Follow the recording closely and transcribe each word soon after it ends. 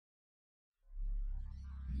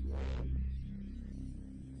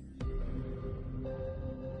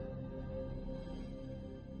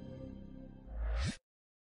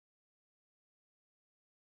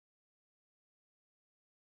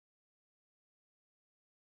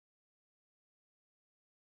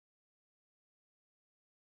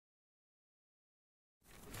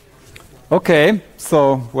Okay,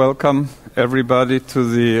 so welcome everybody to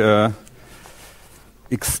the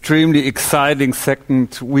extremely exciting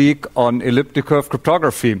second week on elliptic curve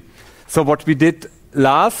cryptography. So what we did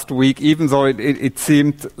last week, even though it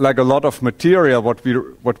seemed like a lot of material, what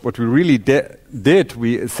we really did,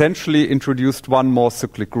 we essentially introduced one more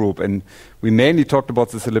cyclic group, and we mainly talked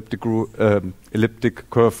about this elliptic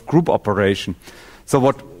curve group operation. So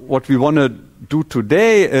what we want to do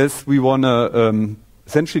today is we want to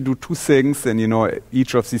essentially do two things, and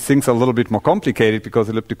each of these things are a little bit more complicated because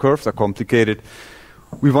elliptic curves are complicated.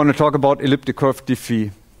 We want to talk about elliptic curve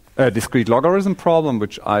discrete logarithm problem,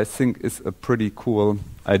 which I think is a pretty cool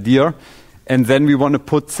idea. And then we want to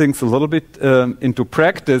put things a little bit into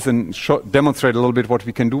practice and demonstrate a little bit what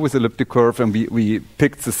we can do with elliptic curve. And we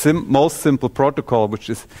picked the most simple protocol, which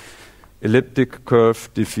is elliptic curve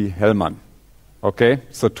Diffie-Hellman. Okay,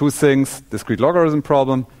 so two things: discrete logarithm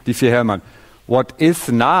problem, Diffie-Hellman. What is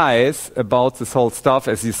nice about this whole stuff,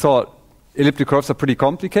 as you saw, elliptic curves are pretty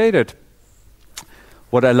complicated.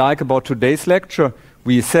 What I like about today's lecture,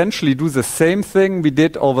 we essentially do the same thing we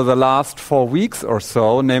did over the last 4 weeks or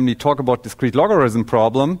so, namely talk about discrete logarithm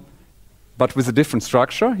problem, but with a different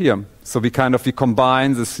structure here. So we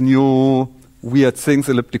combine this new weird things,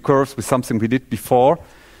 elliptic curves, with something we did before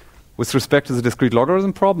with respect to the discrete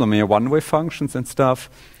logarithm problem, one-way functions and stuff.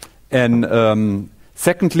 And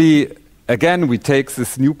secondly, again, we take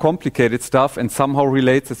this new complicated stuff and somehow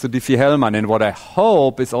relate it to Diffie-Hellman. And what I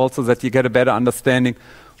hope is also that you get a better understanding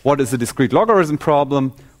what is a discrete logarithm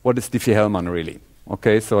problem, what is Diffie-Hellman really.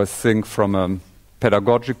 Okay, so I think from a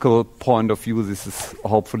pedagogical point of view, this is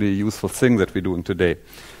hopefully a useful thing that we're doing today.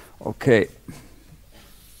 Okay.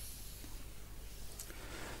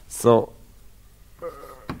 So,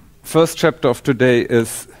 first chapter of today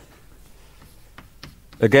is,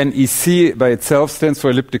 again, EC by itself stands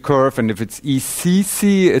for elliptic curve, and if it's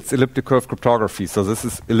ECC, it's elliptic curve cryptography. So this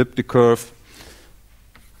is elliptic curve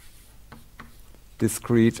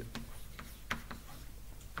discrete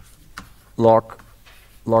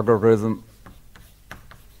logarithm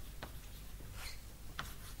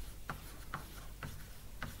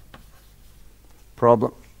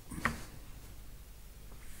problem.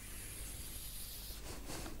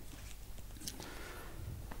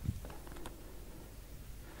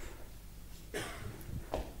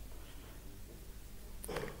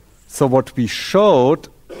 So what we showed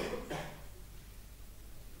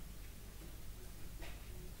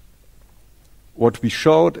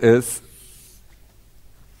is,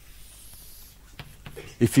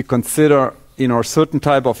 if you consider a certain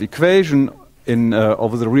type of equation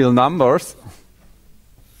over the real numbers,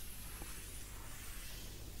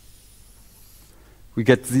 we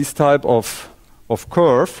get this type of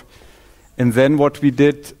curve. And then what we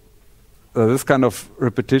did, this kind of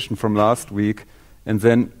repetition from last week, and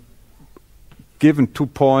then given 2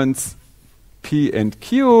 points P and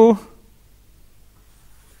Q,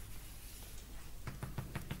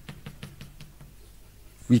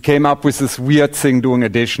 we came up with this weird thing doing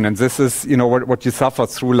addition. And this is what you suffered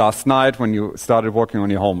through last night when you started working on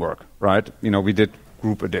your homework, right? We did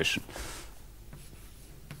group addition.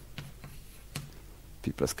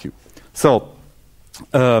 P plus Q. So,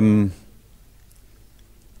 and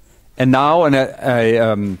now,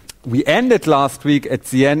 we ended last week at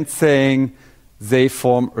the end saying they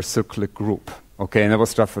form a cyclic group. Okay, and that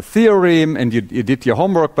was just a theorem, and you did your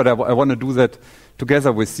homework, but I want to do that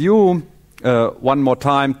together with you one more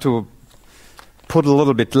time to put a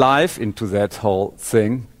little bit life into that whole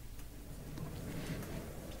thing.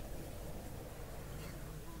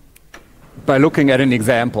 By looking at an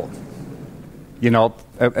example.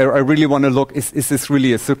 I really want to look, is this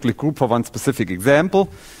really a cyclic group for one specific example?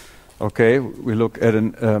 Okay, we look at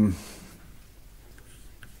an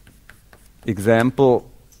example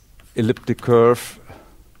elliptic curve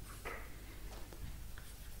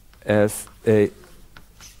as a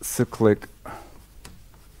cyclic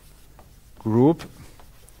group.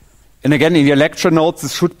 And again, in your lecture notes,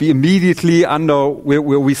 this should be immediately under where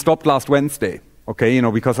we stopped last Wednesday. Okay,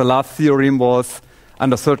 because the last theorem was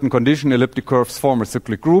under certain condition, elliptic curves form a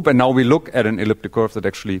cyclic group, and now we look at an elliptic curve that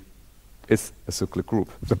actually is a cyclic group,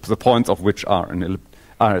 the points of which are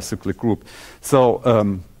a cyclic group.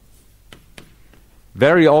 So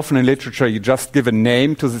very often in literature, you just give a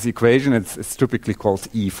name to this equation. It's typically called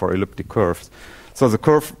E for elliptic curves. So the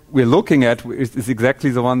curve we're looking at is exactly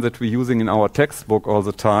the one that we're using in our textbook all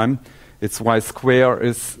the time. It's y squared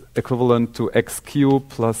is equivalent to x cubed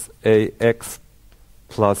plus ax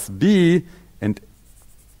plus b, and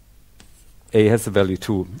a has a value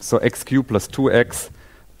 2. So x cubed plus 2x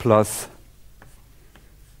plus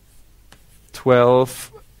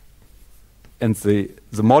 12 the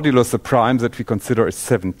modulus, the prime that we consider is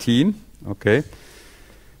 17. Okay.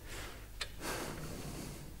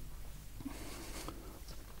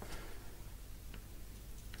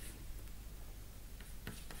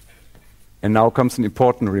 And now comes an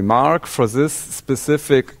important remark. For this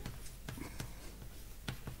specific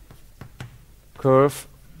curve,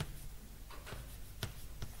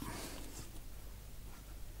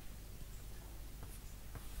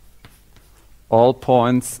 all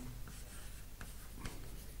points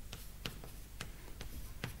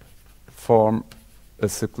form a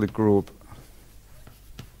cyclic group.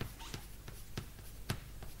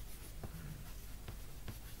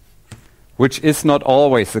 Which is not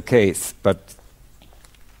always the case, but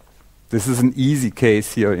this is an easy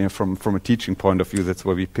case here, you know, from a teaching point of view. That's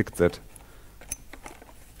why we picked that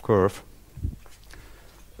curve.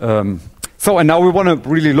 So, and now we want to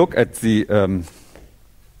really look at the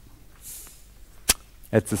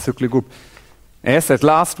cyclic group. As said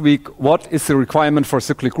last week, what is the requirement for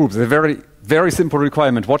cyclic groups? A very, very simple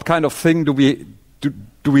requirement. What kind of thing do we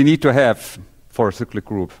need to have for a cyclic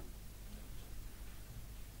group?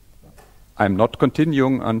 I'm not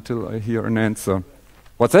continuing until I hear an answer.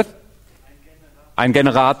 What's that? Ein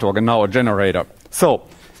Generator, genau, a generator. So,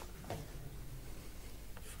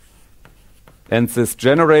 and this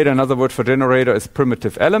generator, another word for generator is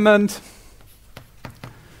primitive element.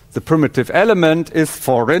 The primitive element is,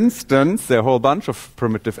 for instance, there are a whole bunch of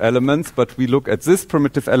primitive elements, but we look at this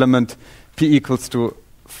primitive element, p equals to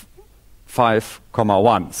 5,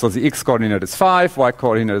 1. So the x-coordinate is 5,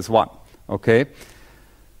 y-coordinate is 1. Okay?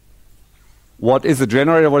 What is a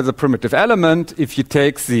generator? What is a primitive element? If you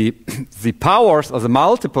take the powers or the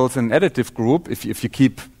multiples in an additive group, if you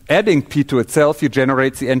keep adding p to itself, you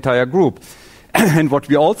generate the entire group. And what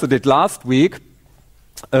we also did last week,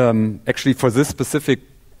 actually for this specific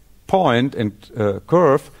point and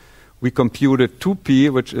curve, we computed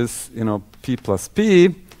 2p, which is, you know, p plus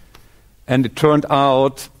p, and it turned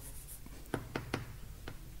out,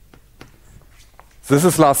 this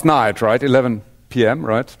is last night, right? 11 p.m.,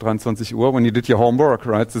 right? 23 Uhr, when you did your homework,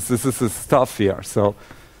 right? This is this stuff here. So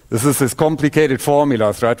this is this complicated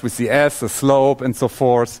formulas, right? With the s, the slope, and so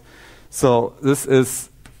forth. So this is,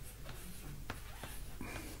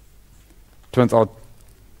 turns out,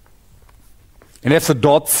 and there's the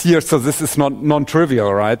dots here, so this is not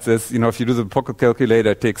non-trivial, right? This, you know, if you do the pocket calculator,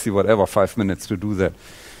 it takes you whatever, 5 minutes to do that.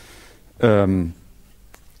 Then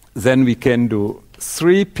we can do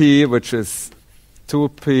 3p, which is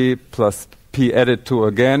 2p plus p added to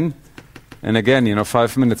again. And again, you know,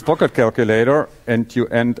 5 minutes pocket calculator, and you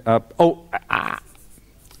end up,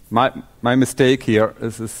 my mistake here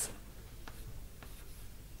is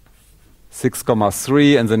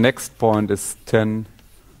 6,3, and the next point is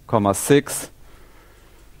 10,6.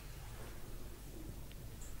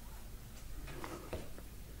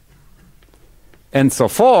 And so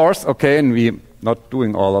forth, okay, and we're not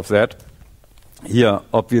doing all of that here,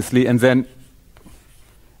 obviously. And then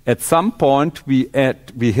at some point we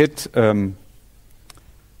hit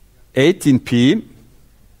 18p,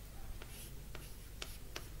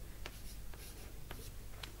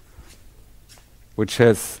 which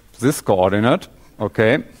has this coordinate,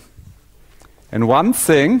 okay. And one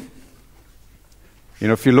thing, you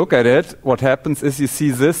know, if you look at it, what happens is you see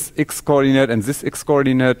this x-coordinate and this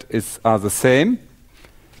x-coordinate are the same.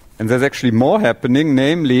 And there's actually more happening,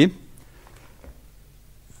 namely,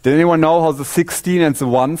 did anyone know how the 16 and the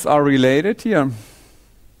 1s are related here?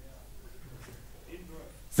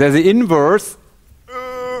 There's the inverse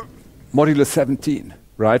modulus 17,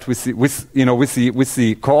 right? With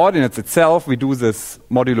the coordinates itself, we do this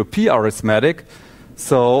modulo p arithmetic.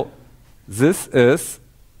 So this is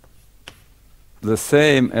the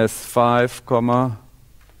same as 5,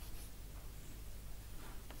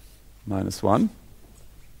 minus 1.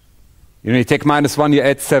 You know, you take minus 1, you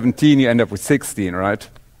add 17, you end up with 16, right?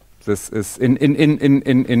 This is in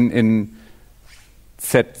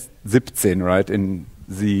set 17, right? In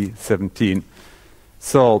Z17.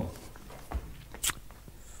 So,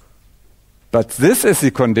 but this is the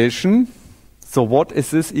condition. So what is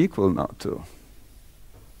this equal now to?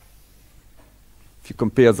 If you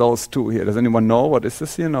compare those two here, does anyone know what is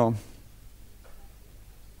this here now?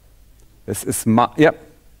 This is yep.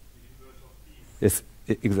 Yes,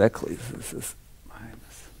 exactly. This is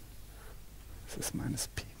minus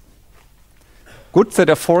p. Good that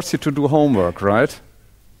I force you to do homework, right?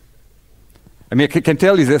 I mean, I can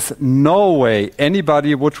tell you there's no way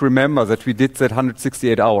anybody would remember that we did that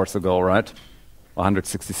 168 hours ago, right? Or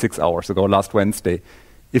 166 hours ago, last Wednesday,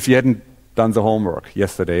 if you hadn't done the homework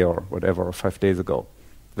yesterday or whatever, or 5 days ago.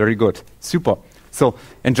 Very good. Super. So,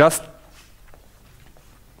 and just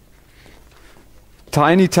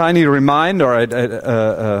tiny reminder.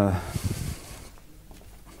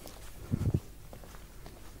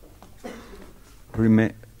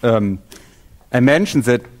 I mentioned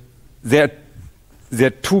that there are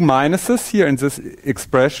two minuses here in this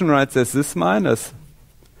expression, right? There's this minus,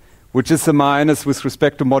 which is a minus with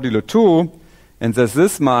respect to modulo 2, and there's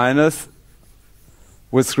this minus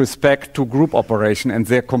with respect to group operation, and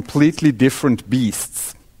they're completely different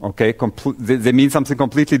beasts. Okay, they mean something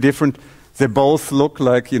completely different. They both look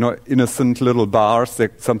like, innocent little bars.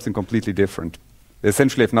 They're something completely different. They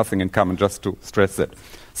essentially have nothing in common, just to stress that.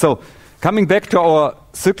 So, coming back to our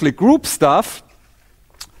cyclic group stuff,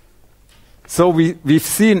 so we've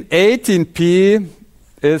seen 18p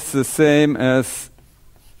is the same as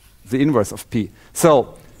the inverse of p.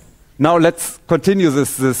 So, now let's continue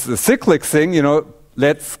this cyclic thing,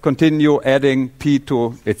 let's continue adding p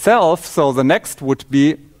to itself. So the next would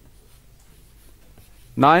be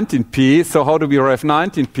 19p. So how do we arrive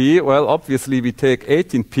 19p? Well, obviously we take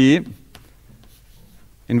 18p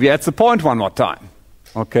and we add the point one more time.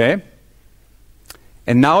 Okay?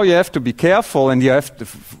 And now you have to be careful, and you have to,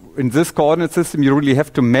 in this coordinate system, you really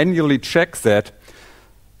have to manually check that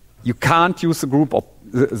you can't use the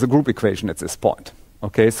group equation at this point.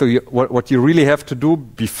 Okay, so what you really have to do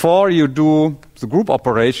before you do the group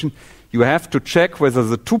operation, you have to check whether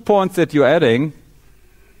the 2 points that you're adding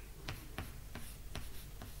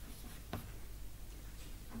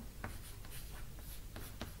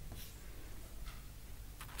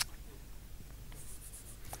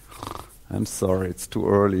I'm sorry, it's too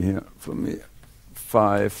early here for me.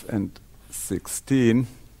 5 and 16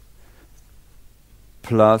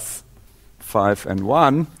 plus 5 and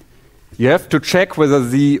 1. You have to check whether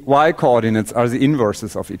the y coordinates are the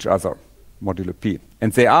inverses of each other, modulo p.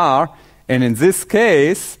 And they are. And in this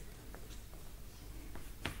case,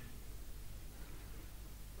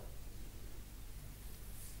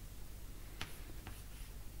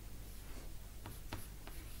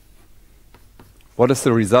 what is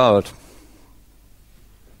the result?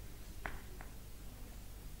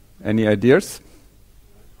 Any ideas?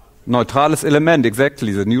 Neutrales Element,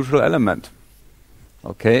 exactly, the neutral element.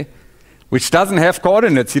 Okay? Which doesn't have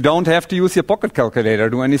coordinates. You don't have to use your pocket calculator,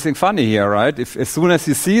 do anything funny here, right? As soon as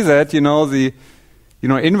you see that, the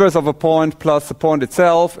inverse of a point plus the point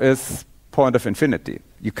itself is point of infinity.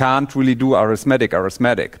 You can't really do arithmetic.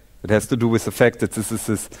 It has to do with the fact that this is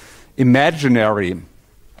this imaginary,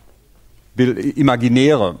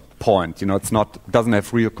 imaginäre point. Doesn't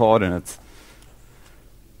have real coordinates.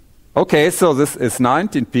 Okay, so this is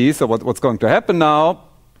 19p. So what's going to happen now?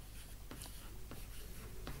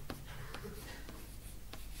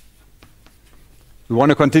 We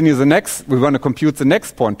want to compute the next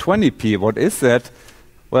point, 20p. What is that?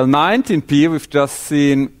 Well, 19p we've just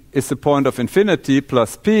seen is the point of infinity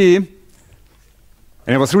plus p. And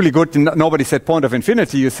it was really good. Nobody said point of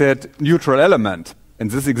infinity. You said neutral element. And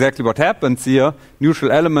this is exactly what happens here.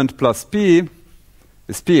 Neutral element plus p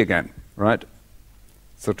is p again, right?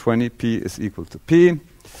 So 20p is equal to p.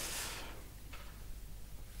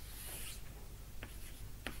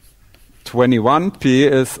 (21p)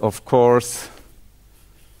 is, of course,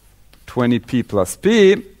 20p plus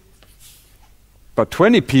p. But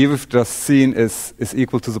 20p we've just seen is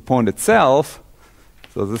equal to the point itself.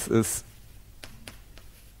 So this is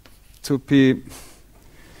 2p.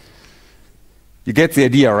 You get the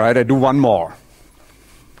idea, right? I do one more.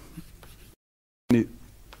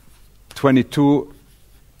 22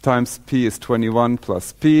 times p is 21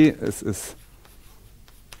 plus p. This is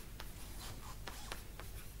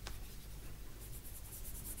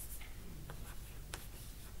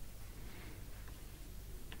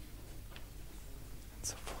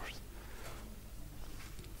so forth.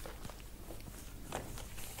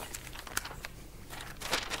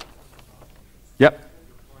 Yep.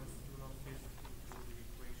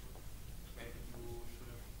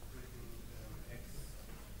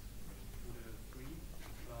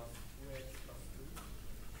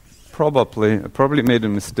 Probably made a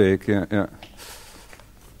mistake. Yeah.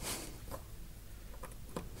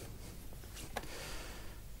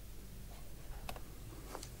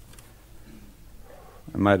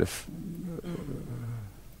 I might have.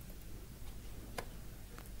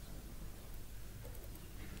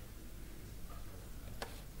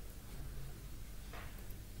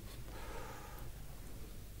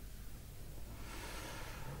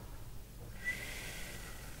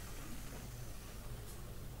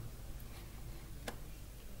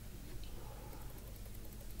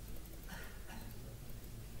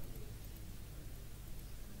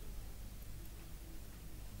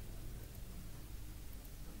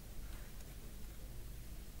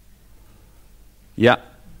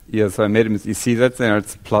 Yeah, so I made it with EC, that's there,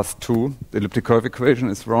 it's +2. The elliptic curve equation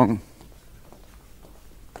is wrong.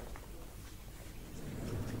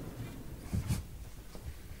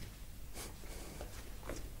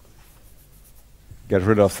 Get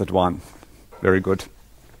rid of that one. Very good.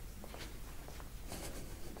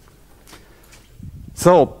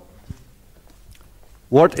 So,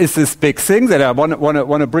 what is this big thing that I want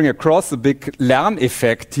to bring across? The big Lern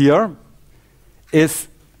effect here is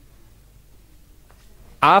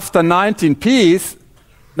after 19 p's,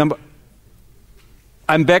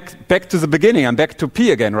 I'm back to the beginning. I'm back to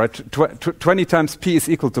p again, right? 20 times p is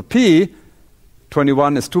equal to p.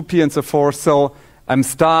 21 is 2p and so forth. So I'm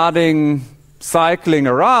starting cycling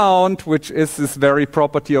around, which is this very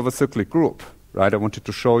property of a cyclic group, right? I wanted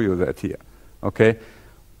to show you that here. Okay.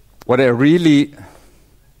 What I really...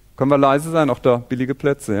 Können wir leise sein, auch da billige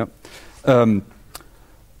Plätze, ja.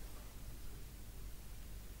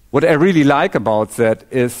 What I really like about that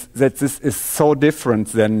is that this is so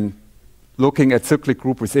different than looking at cyclic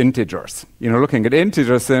group with integers. You know, looking at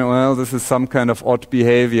integers, saying, well, this is some kind of odd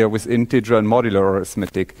behavior with integer and modular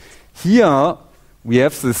arithmetic. Here, we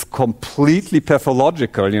have this completely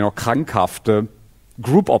pathological, you know, krankhafte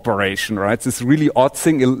group operation, right? This really odd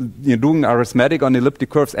thing, you're doing arithmetic on elliptic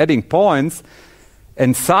curves, adding points,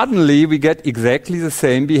 and suddenly we get exactly the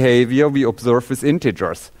same behavior we observe with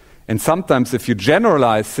integers. And sometimes if you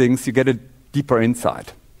generalize things, you get a deeper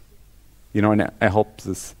insight. You know, and I hope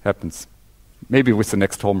this happens. Maybe with the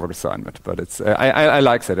next homework assignment, but it's I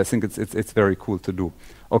like that. I think it's very cool to do.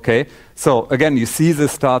 Okay, so again, you see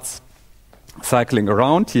this starts cycling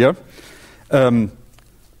around here.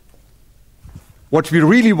 What we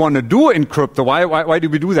really want to do in crypto, why do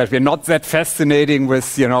we do that? We're not that fascinating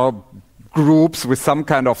with, you know, groups with some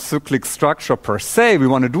kind of cyclic structure per se. We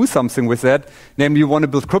want to do something with that, namely we want to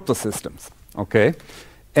build crypto systems, okay?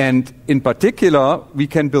 And in particular, we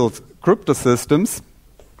can build crypto systems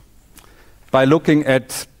by looking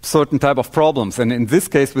at certain type of problems. And in this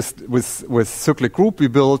case, with cyclic group, we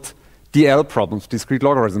built DL problems, discrete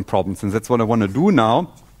logarithm problems, and that's what I want to do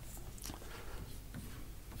now.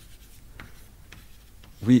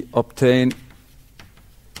 We obtain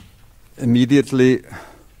immediately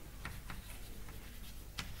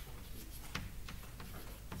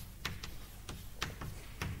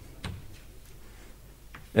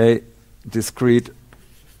a discrete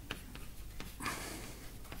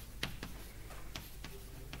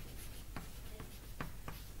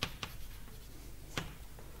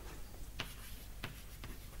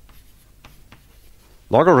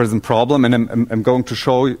logarithm problem, and I'm going to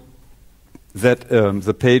show you that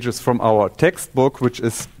the pages from our textbook, which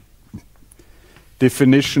is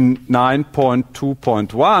definition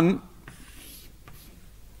 9.2.1,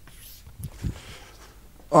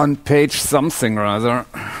 on page something rather.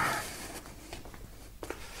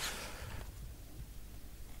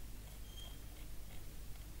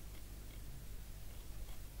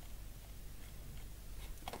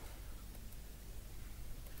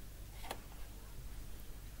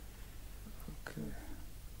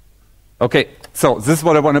 Okay, so this is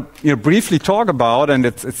what I want to briefly talk about, and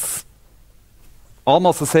it's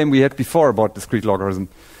almost the same we had before about discrete logarithm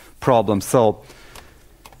problems. So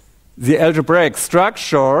the algebraic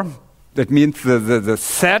structure, that means the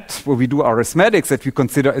set where we do arithmetics that we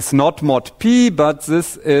consider is not mod p, but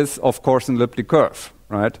this is, of course, an elliptic curve,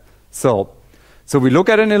 right? So we look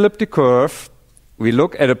at an elliptic curve, we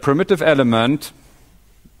look at a primitive element.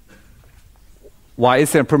 Why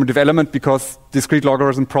is there a primitive element? Because discrete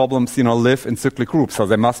logarithm problems, live in cyclic groups, so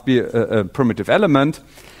there must be a primitive element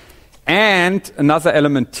and another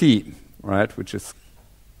element t, right, which is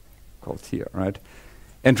called here, right?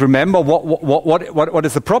 And remember, what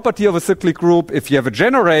is the property of a cyclic group? If you have a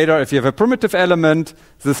generator, if you have a primitive element,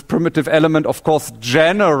 this primitive element, of course,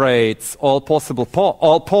 generates all possible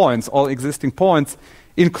points, all existing points,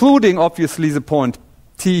 including, obviously, the point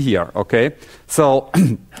t here, okay? So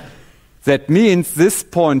that means this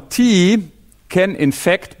point t can, in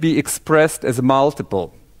fact, be expressed as a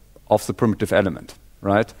multiple of the primitive element,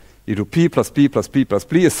 right? You do p plus p plus p plus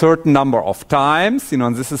p a certain number of times,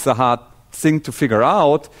 and this is a hard thing to figure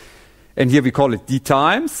out, and here we call it d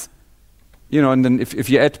times, and then if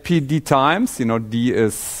you add p d times, d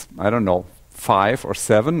is, I don't know, 5 or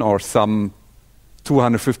 7 or some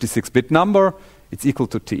 256-bit number, it's equal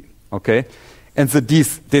to t, okay? And the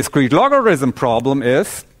discrete logarithm problem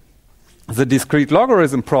is,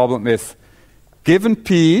 given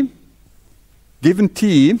p, given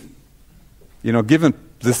t, given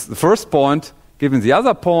this the first point, given the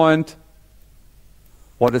other point,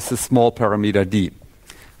 what is the small parameter d,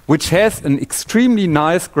 which has an extremely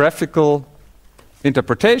nice graphical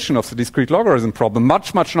interpretation of the discrete logarithm problem,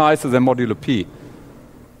 much, much nicer than modulo p.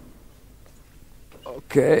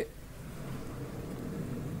 Okay.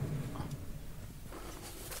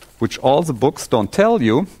 Which all the books don't tell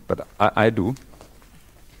you, but I do.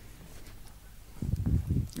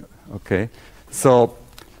 Okay. So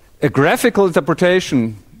a graphical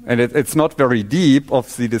interpretation, and it's not very deep,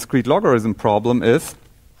 of the discrete logarithm problem is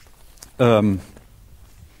you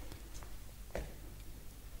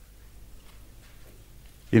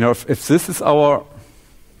know, if this is our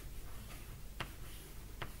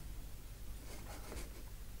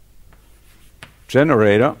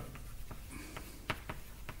generator,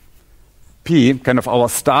 P, kind of our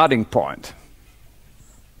starting point.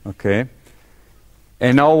 Okay.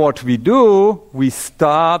 And now what we do, we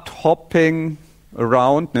start hopping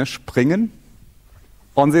around, springen,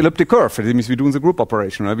 on the elliptic curve. That means we do the group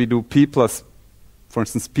operation. Right? We do P plus, for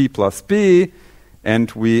instance, P plus B,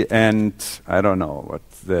 and we end, I don't know what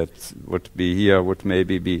that would be here, would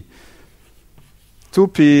maybe be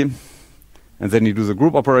 2P, and then you do the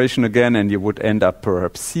group operation again, and you would end up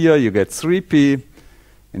perhaps here, you get 3P,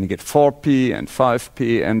 and you get 4P and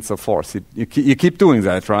 5P, and so forth. You keep doing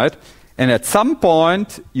that, right? And at some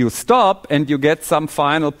point, you stop, and you get some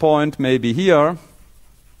final point, maybe here.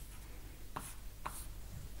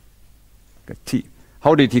 Get T.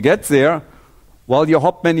 How did you get there? Well, you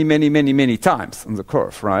hop many, many, many, many times on the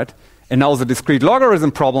curve, right? And now the discrete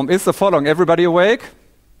logarithm problem is the following. Everybody awake?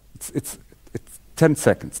 It's 10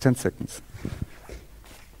 seconds, 10 seconds.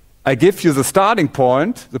 I give you the starting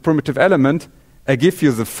point, the primitive element. I give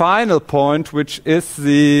you the final point, which is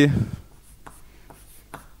the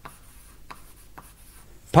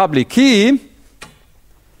public key,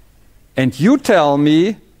 and you tell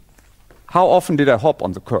me how often did I hop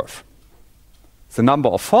on the curve. The number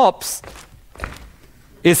of hops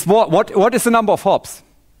is what is the number of hops?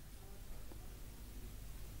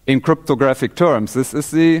 In cryptographic terms, this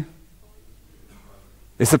is the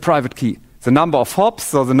private key. The number of hops,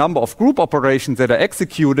 so the number of group operations that are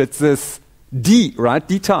executed, this D, right?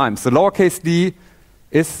 D times. The lowercase d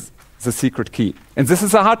is the secret key. And this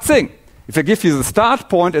is a hard thing. If I give you the start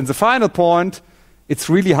point and the final point, it's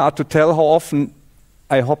really hard to tell how often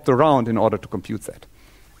I hopped around in order to compute that.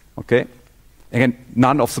 Okay? Again,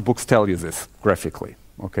 none of the books tell you this graphically.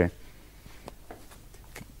 Okay?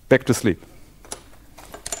 Back to sleep.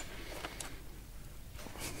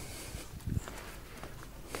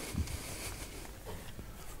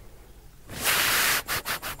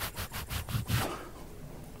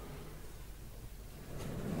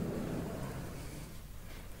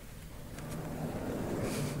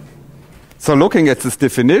 So looking at this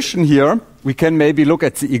definition here, we can maybe look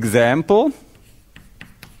at the example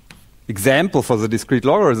for the discrete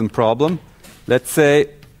logarithm problem. Let's say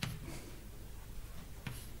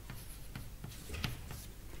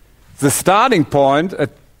the starting point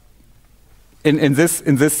in this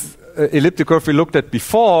elliptic curve we looked at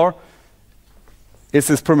before is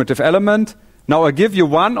this primitive element. Now I give you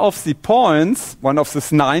one of the points, one of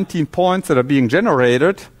these 19 points that are being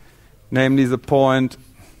generated, namely the point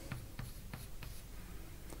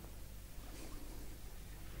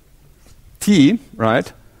T,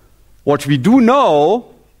 right? What we do know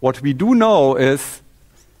is,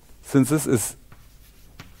 since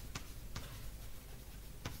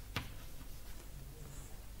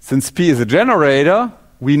P is a generator,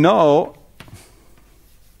 we know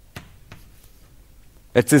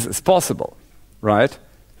that this is possible, right?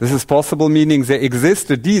 This is possible, meaning there exists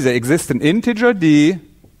a D, there exists an integer D,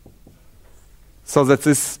 so that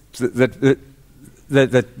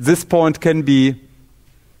this point can be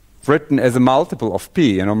written as a multiple of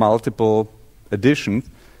P, multiple additions.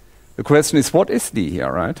 The question is, what is D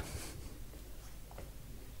here, right?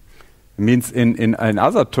 It means in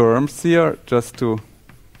other terms here, just to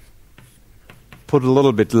put a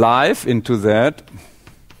little bit life into that,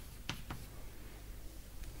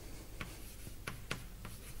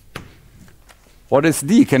 what is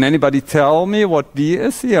D? Can anybody tell me what D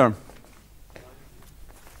is here?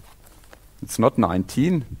 It's not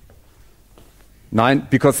 19.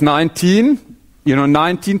 Because 19,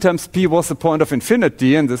 19 times P was the point of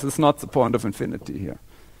infinity, and this is not the point of infinity here.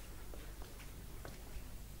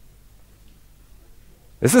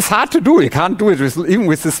 This is hard to do. You can't do it even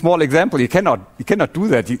with this small example. You cannot do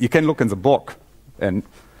that. You can look in the book,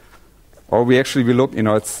 or we look.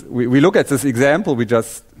 We look at this example. We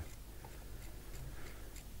just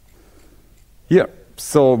here.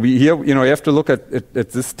 So you have to look at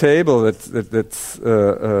this table that's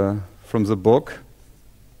from the book.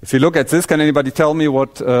 If you look at this, can anybody tell me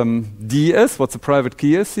what D is? What the private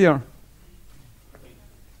key is here?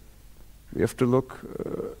 we have to look,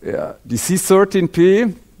 yeah,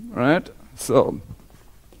 DC13P, right? So,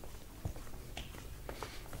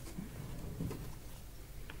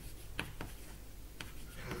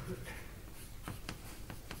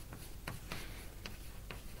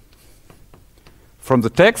 from the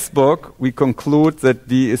textbook, we conclude that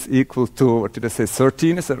D is equal to, what did I say,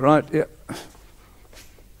 13, is that right? Yeah.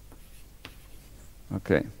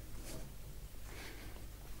 Okay.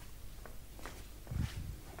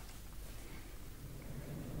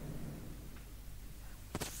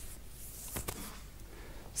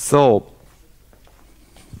 So,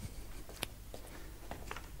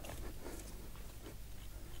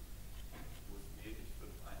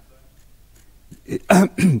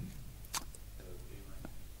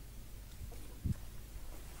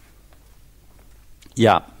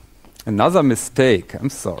 yeah, another mistake. I'm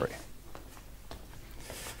sorry.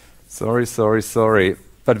 Sorry.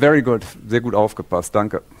 But very good. Sehr gut aufgepasst.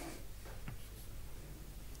 Danke.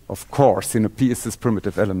 Of course, P is this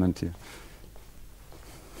primitive element here.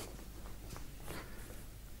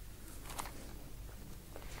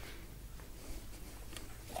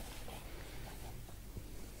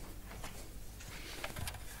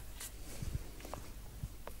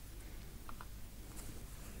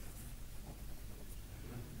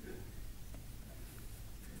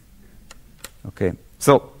 Okay,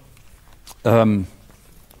 so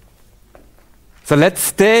let's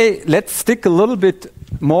stick a little bit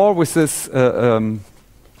more with this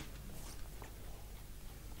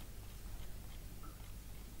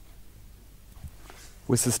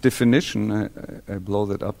definition. I blow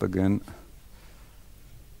that up again.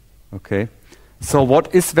 Okay, so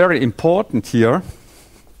what is very important here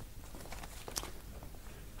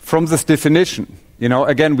from this definition?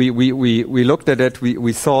 Again, we looked at it.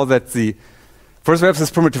 We saw that first we have this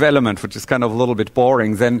primitive element, which is kind of a little bit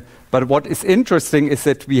boring. But what is interesting is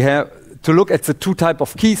that we have to look at the two type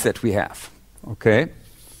of keys that we have. Okay,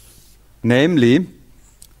 namely,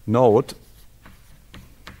 note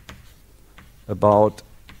about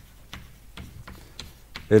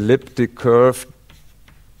elliptic curve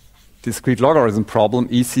discrete logarithm problem,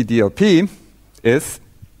 ECDLP, is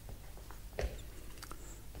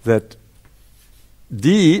that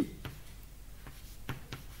D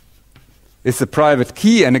is the private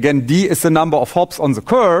key, and again, D is the number of hops on the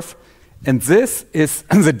curve, and this is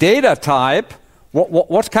the data type.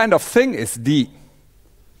 What kind of thing is D?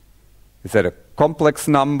 Is that a complex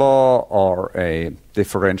number, or a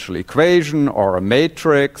differential equation, or a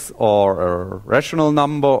matrix, or a rational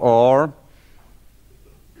number, or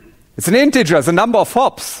it's an integer, it's a number of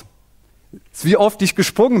hops. It's wie oft ich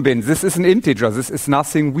gesprungen bin. This is an integer, this is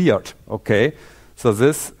nothing weird. Okay, so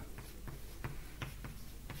this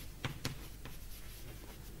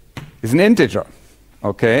is an integer,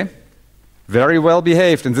 okay? Very well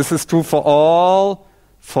behaved, and this is true for all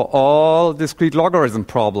discrete logarithm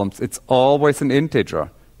problems. It's always an integer,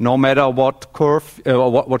 no matter what curve,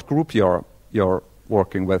 what group you're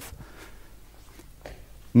working with.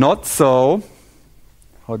 Not so,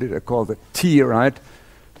 how did I call it? T, right?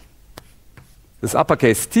 This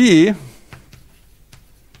uppercase T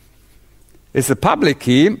is a public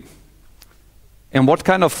key. And what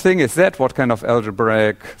kind of thing is that? What kind of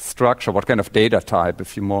algebraic structure? What kind of data type,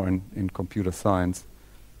 if you're more in computer science?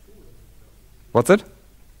 What's it?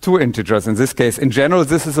 Two integers in this case. In general,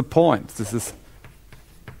 this is a point. This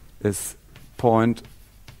is point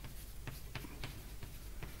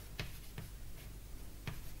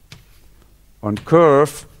on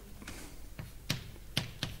curve,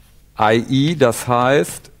 i.e. das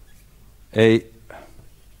heißt a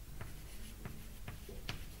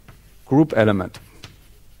group element.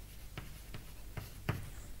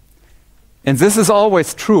 And this is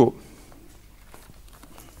always true.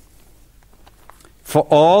 For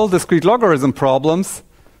all discrete logarithm problems,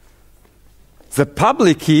 the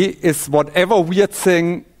public key is whatever weird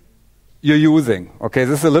thing you're using. Okay,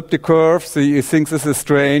 this is elliptic curve, so you think this is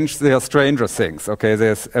strange, there are stranger things. Okay,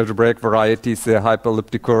 there's algebraic varieties, there are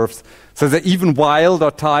hyperelliptic curves. So there are even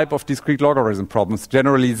wilder type of discrete logarithm problems,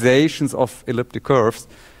 generalizations of elliptic curves.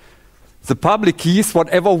 The public key is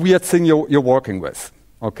whatever weird thing you're working with,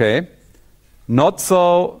 okay? Not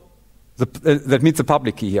so, that means the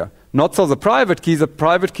public key here. Not so the private key. The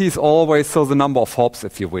private key is always so the number of hops,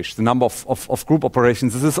 if you wish, the number of group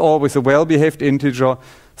operations. This is always a well-behaved integer.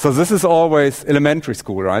 So this is always elementary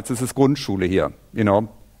school, right? This is Grundschule here,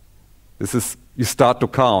 This is, you start to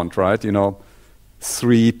count, right?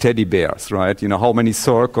 3 teddy bears, right? How many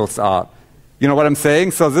circles are. You know what I'm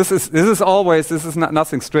saying? So this is not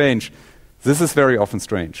nothing strange. This is very often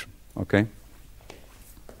strange, okay?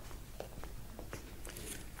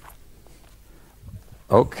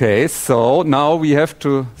 Okay, so now we have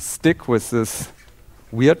to stick with this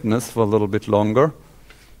weirdness for a little bit longer.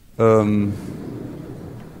 So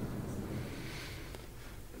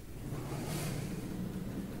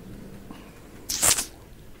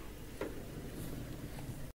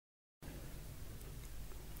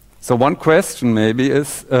one question maybe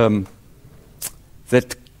is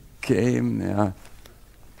that came. Yeah.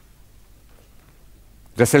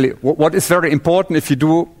 What is very important if you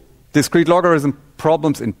do discrete logarithm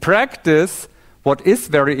problems in practice? What is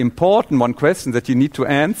very important? One question that you need to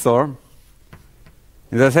answer.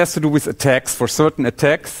 And that has to do with attacks. For certain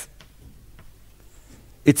attacks,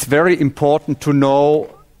 it's very important to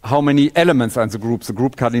know how many elements are in the group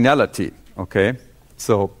cardinality. Okay,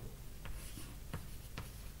 so.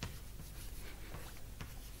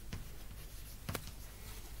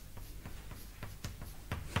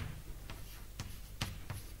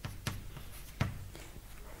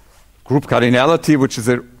 Group cardinality, which is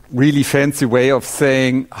a really fancy way of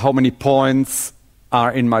saying how many points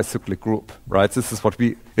are in my cyclic group, right? This is what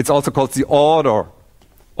it's also called the order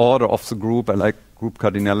of the group. I like group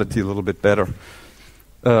cardinality a little bit better.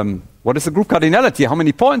 What is the group cardinality? How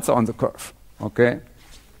many points are on the curve? Okay.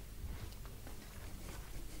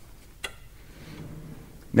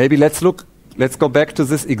 Maybe let's go back to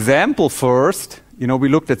this example first. We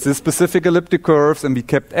looked at this specific elliptic curves and we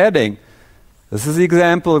kept adding. This is the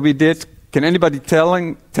example we did. Can anybody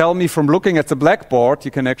tell me from looking at the blackboard,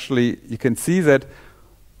 you can see that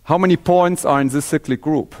how many points are in this cyclic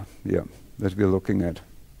group here that we're looking at?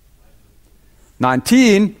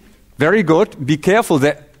 19. Very good. Be careful.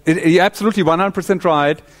 You're absolutely 100%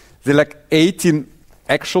 right. There are like 18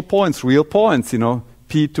 actual points, real points, P2,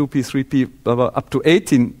 P3, P, blah, blah, up to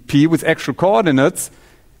 18 P with actual coordinates.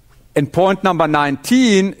 And point number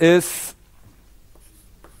 19 is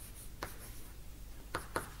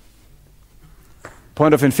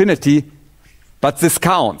point of infinity, but this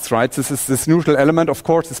counts, right? This neutral element, of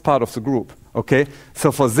course, is part of the group. Okay,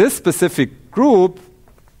 so for this specific group,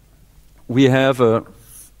 we have a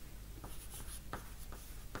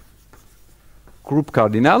group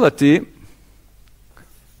cardinality,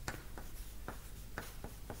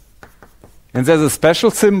 and there's a special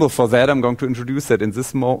symbol for that. I'm going to introduce that in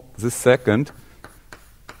this second.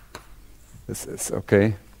 This is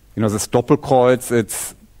okay. This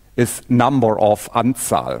Doppelkreuz, is number of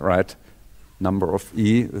Anzahl, right? Number of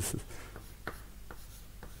E. This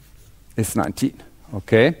is 19.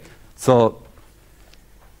 Okay, so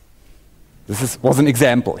this was an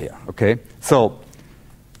example here. Okay, so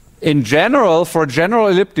in general, for general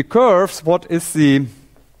elliptic curves, what are the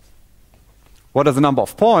number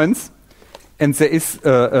of points? And there is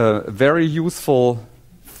a very useful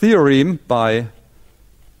theorem by,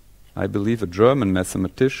 I believe, a German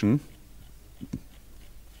mathematician.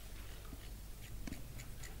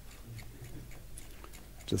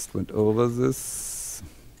 Just went over this.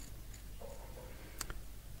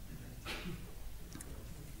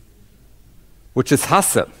 Which is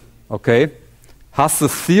Hasse, okay?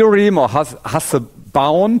 Hasse's theorem or Hasse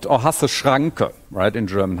bound or Hasse Schranke, right, in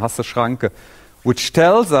German, Hasse Schranke, which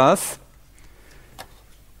tells us,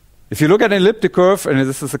 if you look at an elliptic curve, and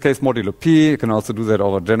this is the case modulo P, you can also do that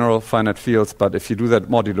over general finite fields, but if you do that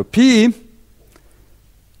modulo P,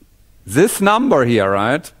 this number here,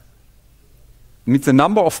 right, means the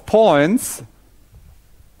number of points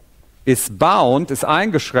is bound, is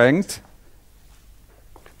eingeschränkt.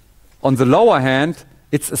 On the lower hand,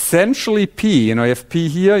 it's essentially P. You have P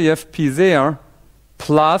here, you have P there,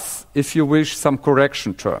 plus, if you wish, some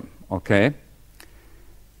correction term. Okay?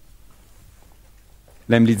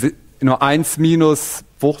 Nämlich, 1 minus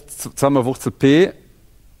Wurzel P,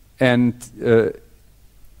 and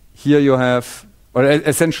here you have, or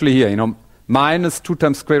essentially here, minus 2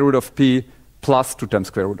 times square root of P plus 2 times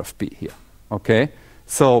square root of P here. Okay?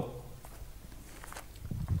 So,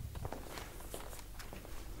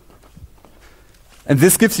 and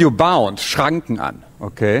this gives you a bound, Schranken an.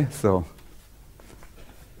 Okay? So,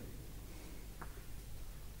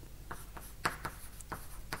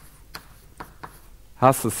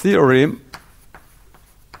 Hasse's theorem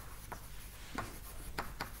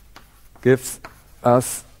gives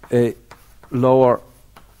us a lower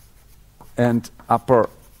and upper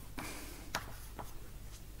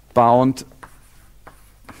bound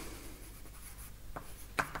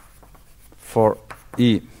for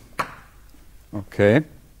E. Okay.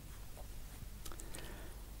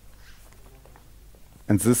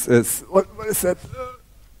 And this is, what is that?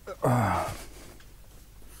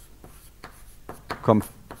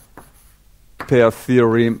 Compare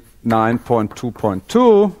theorem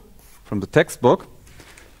 9.2.2 from the textbook.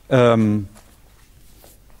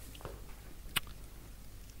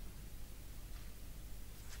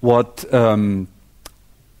 what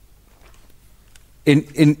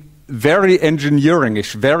in very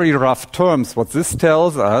engineering-ish, very rough terms, what this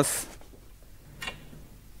tells us,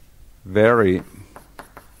 very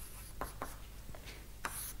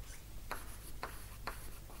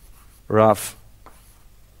rough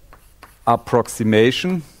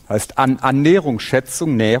approximation, heißt Annäherung,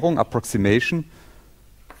 Schätzung, Näherung, approximation.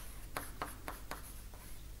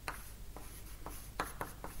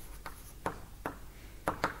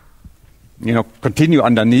 You know, continue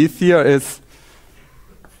underneath here is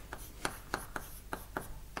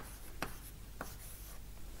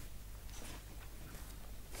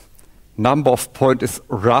number of point is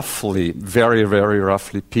roughly, very, very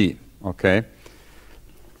roughly p, okay?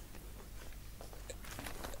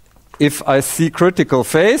 If I see critical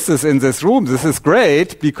phases in this room, this is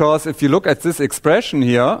great, because if you look at this expression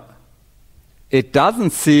here, it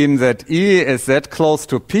doesn't seem that E is that close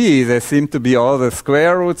to P. There seem to be all the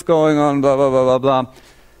square roots going on, blah, blah, blah, blah, blah.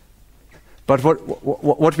 But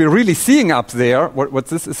what we're really seeing up there, what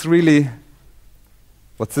this is really,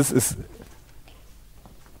 what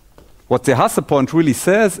the Hasse point really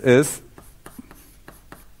says is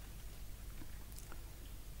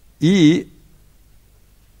E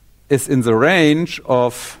is in the range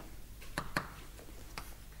of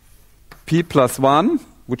P plus 1,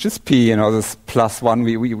 which is P, you know, this plus 1,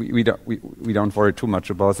 we don't worry too much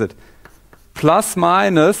about it, plus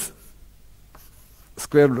minus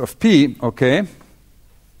square root of P, okay?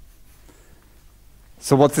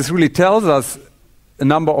 So what this really tells us, a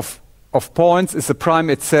number of points is the prime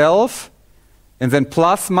itself, and then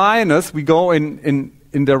plus minus, we go in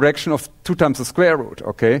direction of 2 times the square root,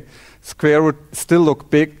 okay? Square root still looks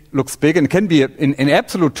big, and can be, in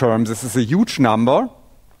absolute terms, this is a huge number.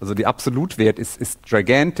 Also the Absolutwert is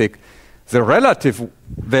gigantic. The relative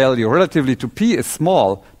value, relatively to P, is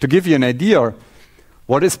small. To give you an idea,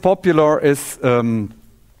 what is popular is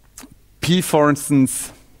P, for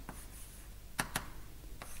instance,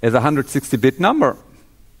 as a 160-bit number.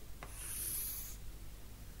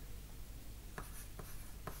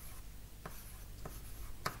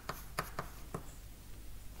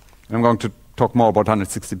 I'm going to talk more about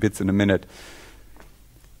 160 bits in a minute.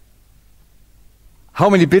 How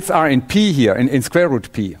many bits are in P here, in square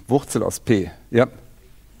root P? Wurzel aus P. Yep.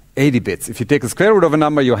 80 bits. If you take the square root of a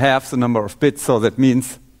number, you have the number of bits, so that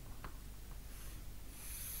means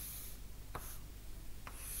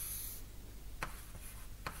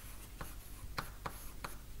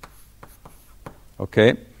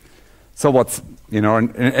okay. So what's, you know,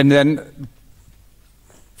 and then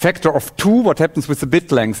factor of 2, what happens with the bit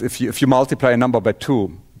length if you multiply a number by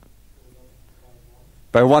 2?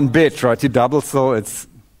 By 1 bit, right? You double, so it's...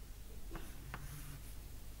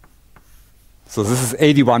 So this is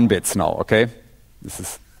 81 bits now, okay? This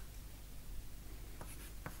is...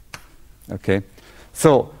 Okay.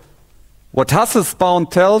 So what Hasse's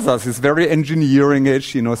bound tells us is very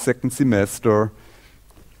engineering-ish, you know, second semester.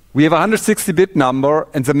 We have a 160-bit number,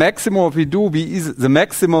 and the maximum what we do, the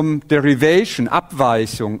maximum derivation,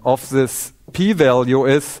 Abweichung of this p-value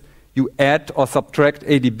is you add or subtract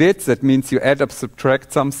 80 bits. That means you add or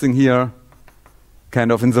subtract something here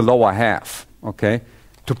kind of in the lower half, okay?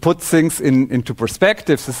 To put things into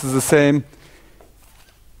perspective, this is the same.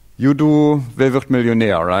 You do Wer wird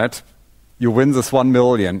Millionär, right? You win this 1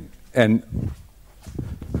 million, and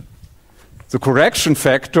the correction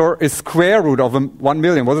factor is square root of 1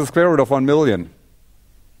 million. What is the square root of 1 million?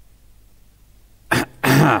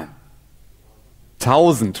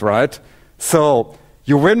 1,000, right? So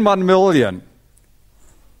you win 1 million,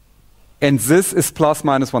 and this is plus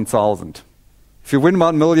minus 1,000. If you win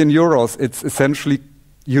 1 million euros, it's essentially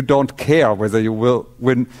you don't care whether you will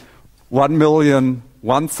win 1 million,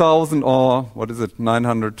 1,000, or what is it,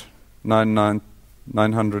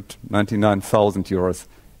 999,000 euros.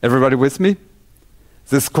 Everybody with me?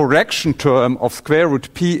 This correction term of square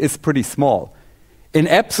root p is pretty small. In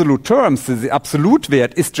absolute terms, the absolute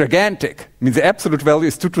Wert is gigantic. I mean, the absolute value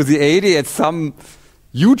is 2 to the 80. It's some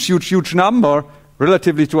huge, huge, huge number.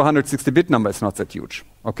 Relatively to a 160-bit number, it's not that huge.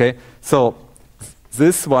 Okay? So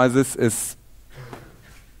this is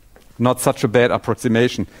not such a bad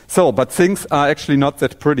approximation. So, but things are actually not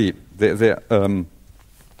that pretty.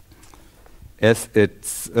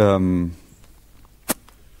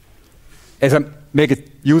 As I make it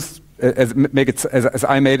as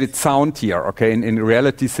I made it sound here, okay? In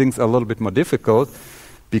reality, things are a little bit more difficult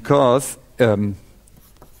because in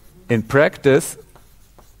practice,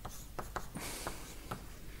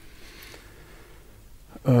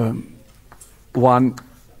 one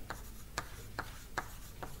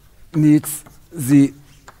needs the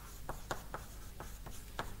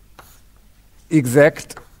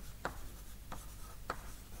exact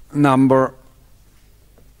number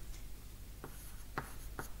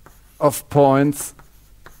of points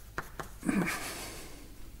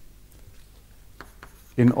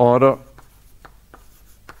in order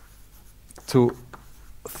to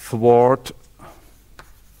thwart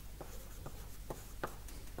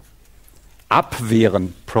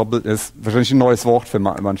abwehren. Ist wahrscheinlich ein neues Wort für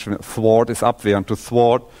manche. Thwart ist abwehren. To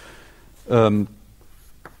thwart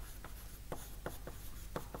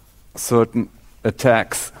certain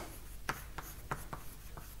attacks.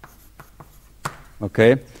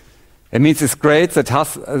 Okay? It means it's great that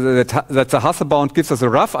the Hasse bound gives us a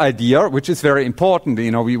rough idea, which is very important.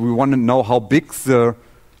 You know, we want to know how big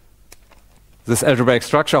this algebraic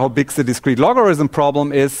structure, how big the discrete logarithm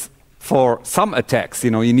problem is for some attacks.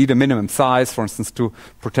 You know, you need a minimum size, for instance, to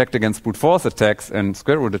protect against brute force attacks and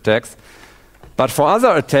square root attacks. But for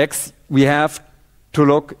other attacks, we have to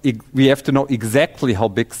know exactly how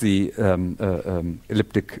big the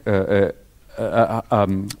elliptic, what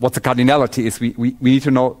the cardinality is. We need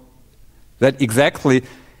to know that exactly.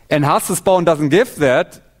 And Hasse's bound doesn't give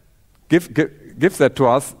that to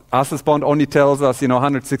us. Hasse's bound only tells us,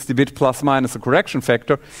 160 bit plus minus a correction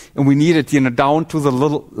factor, and we need it, down to the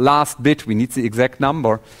little last bit. We need the exact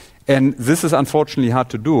number, and this is unfortunately hard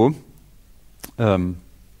to do.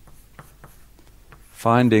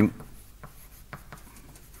 Finding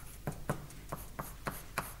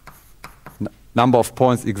number of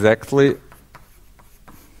points exactly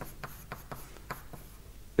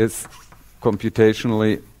is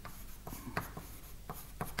computationally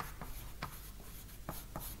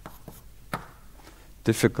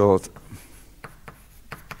difficult.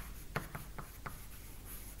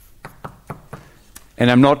 And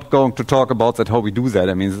I'm not going to talk about that, how we do that.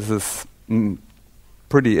 I mean, this is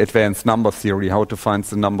pretty advanced number theory, how to find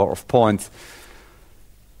the number of points.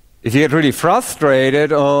 If you get really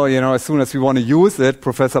frustrated, as soon as we want to use it,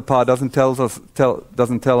 Professor Parr doesn't tell us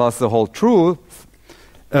the whole truth.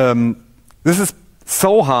 This is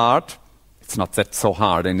so hard. It's not that so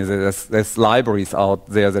hard, and there's libraries out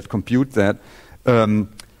there that compute that.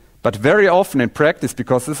 But very often in practice,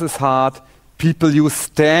 because this is hard, people use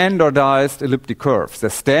standardized elliptic curves.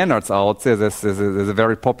 There's standards out there. There's a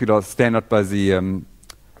very popular standard by the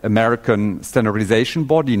American standardization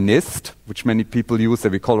body, NIST, which many people use.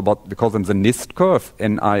 We call them the NIST curve,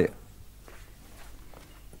 N-I.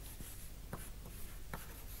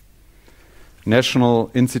 National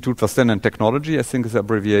Institute for Standard and Technology, I think is the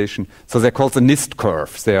abbreviation. So they're called the NIST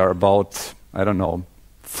curves. They are about,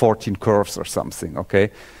 14 curves or something, okay?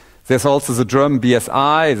 There's also the German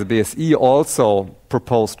BSI, the BSE also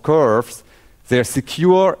proposed curves. They're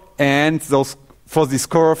secure, and for these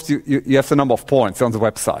curves, you have the number of points on the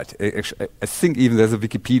website. I think even there's a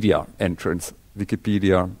Wikipedia entrance,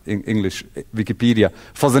 English Wikipedia.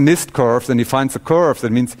 For the NIST curves, and you find the curves,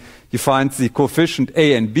 that means you find the coefficient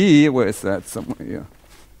A and B. Where is that? Somewhere here.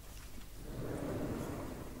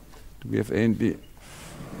 Do we have A and B?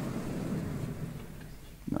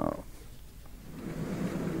 No.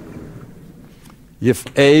 You have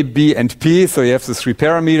A, B, and P, so you have the three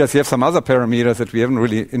parameters. You have some other parameters that we haven't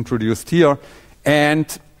really introduced here. And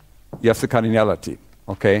you have the cardinality,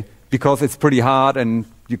 okay? Because it's pretty hard, and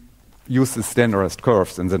you use the standardized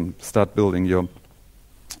curves and then start building your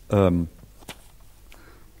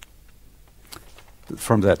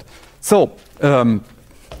from that. So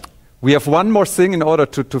we have one more thing in order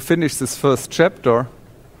to finish this first chapter.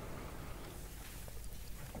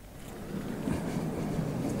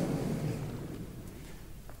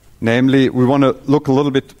 Namely, we want to look a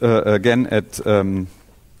little bit again at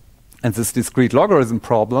this discrete logarithm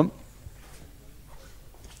problem.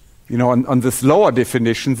 On this lower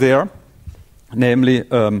definition there, namely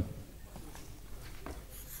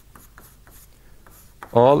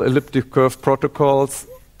all elliptic curve protocols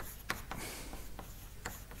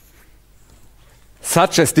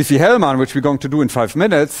such as Diffie-Hellman, which we're going to do in 5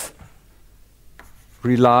 minutes,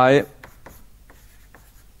 rely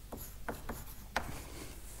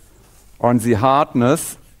on the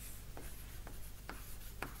hardness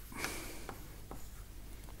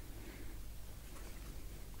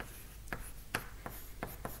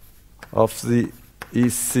of the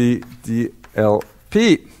ECDLP.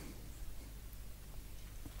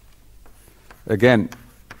 Again,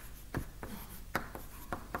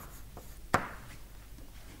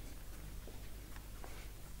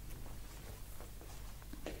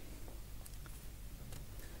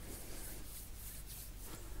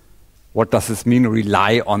 what does this mean,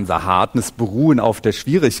 rely on the hardness? Beruhen auf der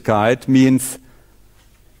Schwierigkeit means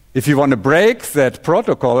if you want to break that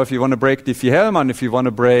protocol, if you want to break Diffie-Hellman, if you want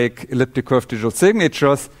to break elliptic curve digital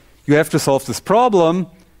signatures, you have to solve this problem.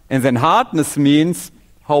 And then hardness means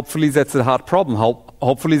hopefully that's a hard problem.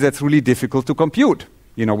 Hopefully that's really difficult to compute.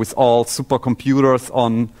 You know, with all supercomputers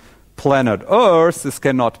on planet Earth, this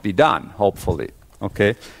cannot be done, hopefully.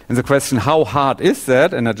 Okay? And the question, how hard is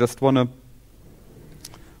that? And I just want to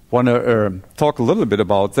talk a little bit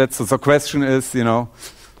about that. So the question is, you know,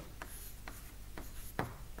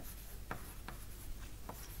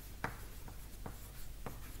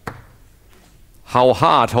 how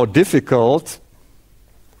hard, how difficult,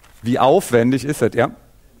 wie aufwendig ist das, ja?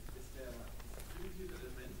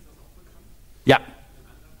 Ja.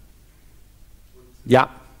 Ja.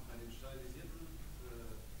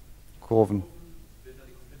 Kurven.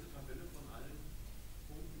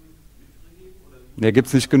 Da gibt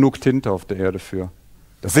es nicht genug Tinte auf der Erde für.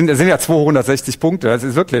 Das sind ja 260 Punkte, das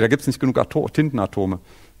ist wirklich, da gibt es nicht genug Tintenatome.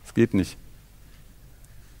 Das geht nicht.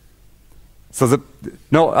 So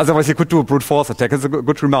no, otherwise you could do a brute force attack. That's a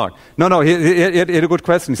good remark. No, he had a good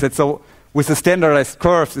question. He said, so with the standardized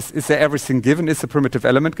curves, is there everything given? Is the primitive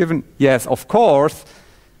element given? Yes, of course.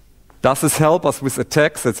 Does this help us with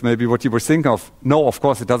attacks? That's maybe what you were thinking of. No, of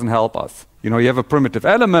course it doesn't help us. You know, you have a primitive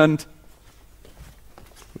element.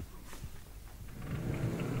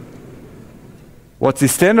 What the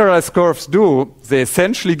standardized curves do, they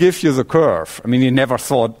essentially give you the curve. I mean, you never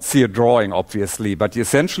see a drawing, obviously, but you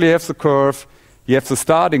essentially have the curve, you have the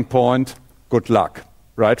starting point, good luck,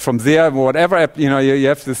 right? From there, whatever app, you know, you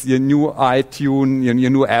have this, your new iTunes,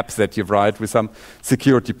 your new apps that you write with some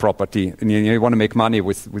security property, and you want to make money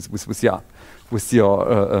with your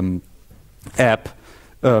app.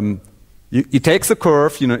 You take the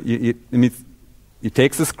curve, you know, you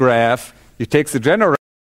take this graph, you take the generator,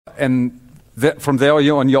 and from there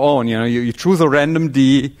you're on your own. You know, you choose a random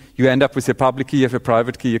D, you end up with your public key, you have your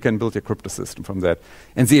private key, you can build your crypto system from that.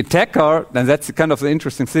 And the attacker, and that's kind of the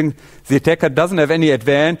interesting thing, the attacker doesn't have any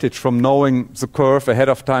advantage from knowing the curve ahead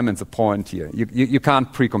of time and the point here. You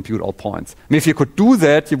can't pre-compute all points. I mean, if you could do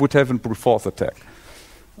that, you would have a brute force attack.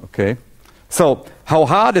 Okay? So, how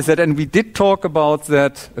hard is it? And we did talk about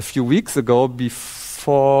that a few weeks ago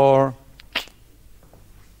before...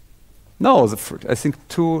 No, I think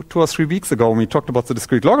two or 3 weeks ago when we talked about the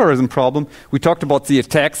discrete logarithm problem, we talked about the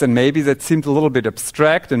attacks, and maybe that seemed a little bit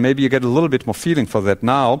abstract, and maybe you get a little bit more feeling for that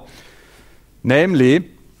now.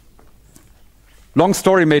 Namely, long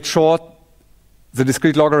story made short, the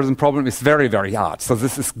discrete logarithm problem is very, very hard. So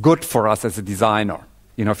this is good for us as a designer.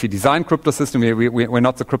 You know, if you design crypto system, we're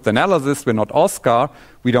not the cryptanalysis, we're not Oscar,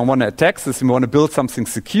 we don't want to attack system, we want to build something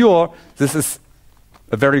secure. This is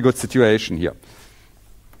a very good situation here.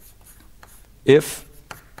 If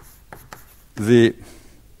the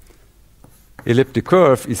elliptic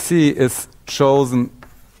curve EC is chosen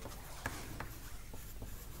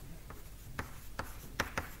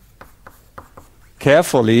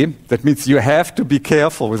carefully, that means you have to be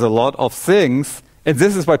careful with a lot of things, and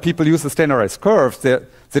this is why people use the standardized curves. They're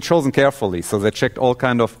chosen carefully, so they checked all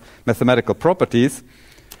kind of mathematical properties.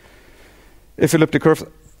 If the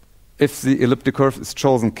elliptic curve is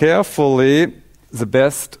chosen carefully, the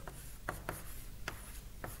best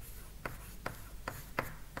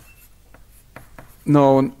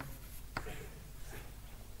known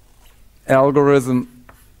algorithm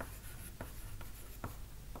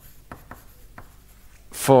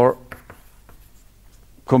for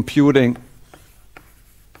computing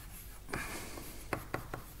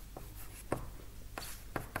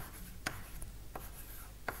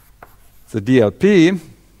the DLP,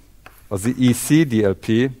 or the EC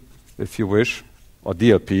DLP, if you wish, or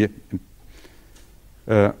DLP,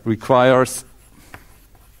 requires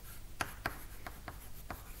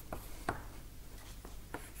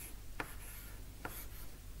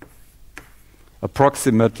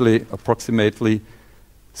approximately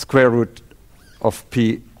square root of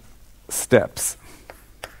p steps.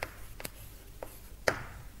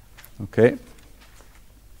 Okay.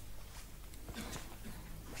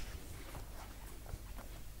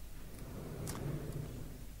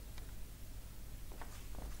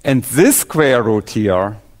 And this square root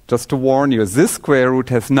here, just to warn you, this square root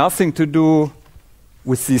has nothing to do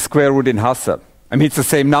with the square root in Hasse. I mean, it's the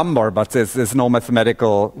same number, but there's no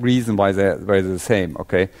mathematical reason why they're the same,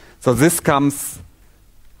 okay? So this comes,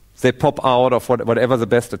 they pop out of whatever the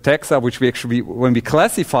best attacks are, which we actually, when we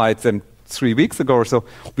classified them 3 weeks ago or so,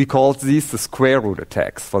 we called these the square root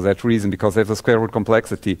attacks for that reason, because they have a square root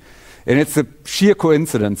complexity. And it's a sheer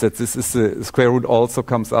coincidence that this is the square root also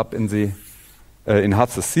comes up in the in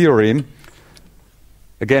Hatz's theorem.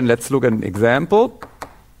 Again, let's look at an example.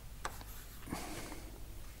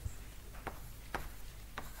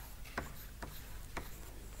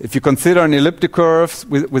 If you consider an elliptic curve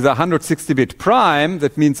with a 160-bit prime,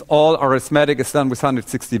 that means all arithmetic is done with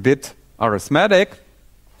 160-bit arithmetic.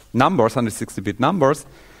 numbers, 160-bit numbers,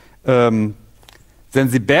 then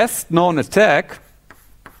the best known attack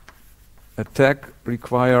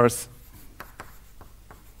requires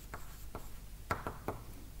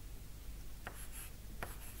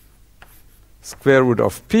square root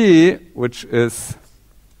of p, which is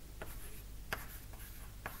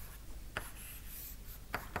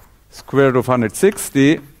square root of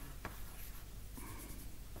 160.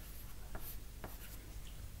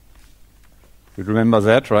 You remember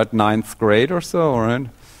that, right? 9th grade or so, right?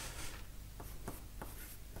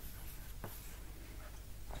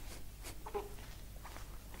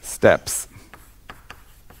 Steps.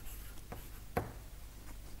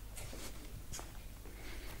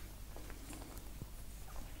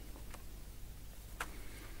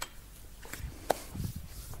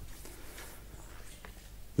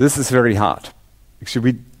 This is very hard.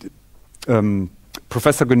 Actually,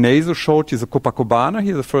 Professor Gunesu showed you the Copacabana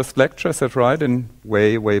here, the first lecture, is that right? In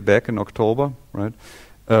way back in October, right?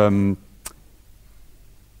 And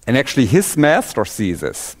actually his master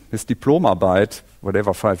thesis, his Diplomarbeit,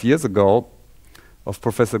 whatever, 5 years ago, of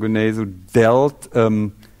Professor Gunesu dealt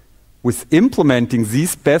with implementing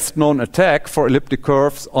these best-known attack for elliptic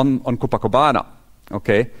curves on Copacabana.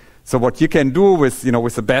 Okay, so what you can do with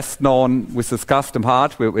with the best-known, with this custom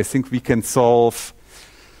hardware, I think we can solve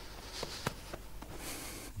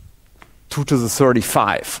 2 to the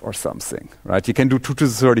 35 or something, right? You can do 2 to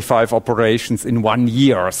the 35 operations in 1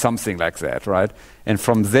 year or something like that, right? And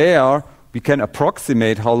from there, we can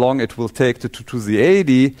approximate how long it will take to 2 to the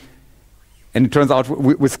 80. And it turns out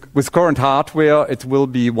with current hardware, it will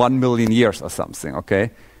be 1 million years or something,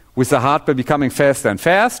 okay? With the hardware becoming faster and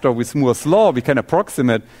faster, with Moore's law, we can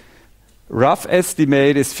approximate, rough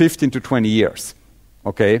estimate is 15 to 20 years,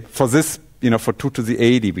 okay? For this, for 2 to the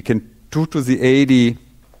 80, we can 2 to the 80,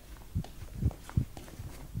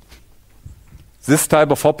 this type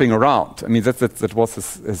of hopping around. I mean, that was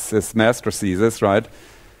his master thesis, right?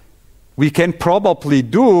 We can probably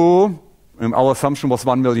do, our assumption was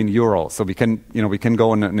 1 million euros. So we can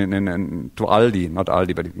go to Aldi, not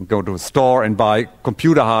Aldi, but you can go to a store and buy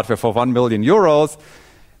computer hardware for 1 million euros.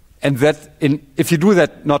 And if you do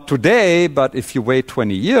that not today, but if you wait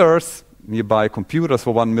 20 years, you buy computers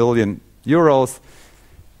for 1 million euros,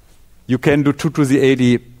 you can do 2 to the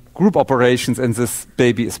 80 group operations and this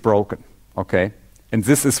baby is broken. Okay, and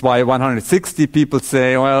this is why 160 people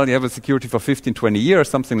say, well, you have a security for 15, 20 years,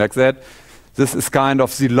 something like that. This is kind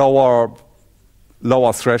of the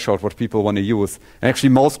lower threshold what people want to use. And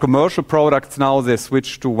actually, most commercial products now, they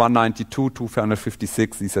switch to 192,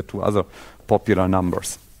 256. These are 2 other popular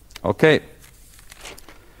numbers. Okay.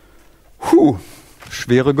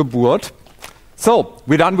 Schwere Geburt. So,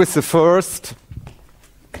 we're done with the first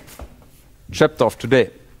chapter of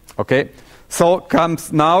today. Okay. So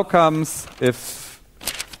now comes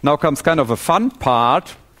kind of a fun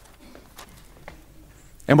part.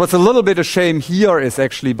 And what's a little bit a shame here is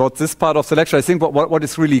actually about this part of the lecture. I think what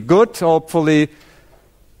is really good, hopefully,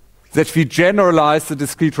 that we generalize the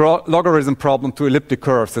discrete logarithm problem to elliptic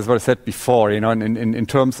curves, as what I said before, in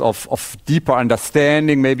terms of deeper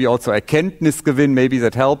understanding, maybe also Erkenntnisgewinn, maybe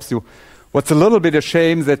that helps you. What's a little bit a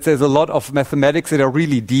shame that there's a lot of mathematics that are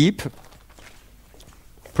really deep,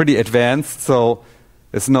 pretty advanced, so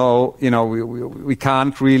there's no, we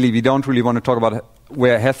don't really want to talk about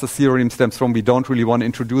where Hess's theorem stems from. We don't really want to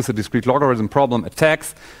introduce a discrete logarithm problem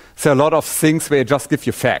attacks. There are a lot of things where I just give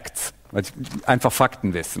you facts. Einfach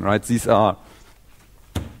Faktenwissen, right? These are,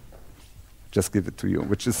 just give it to you,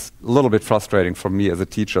 which is a little bit frustrating for me as a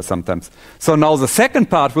teacher sometimes. So now the second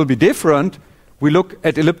part will be different. We look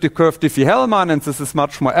at elliptic curve Diffie-Hellman, and this is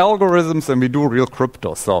much more algorithms, and we do real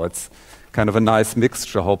crypto. So it's kind of a nice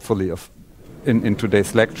mixture, hopefully, in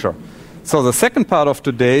today's lecture. So the second part of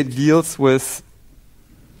today deals with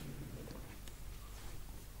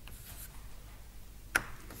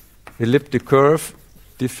elliptic curve,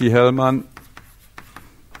 Diffie-Hellman,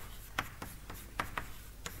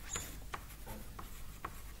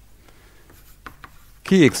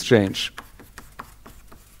 key exchange.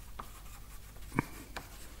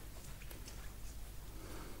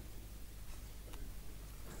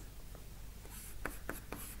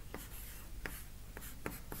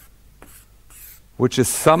 Which is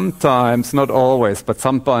sometimes, not always, but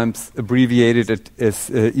sometimes abbreviated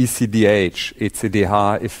as ECDH,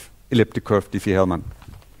 if elliptic curve Diffie-Hellman.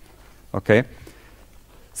 Okay?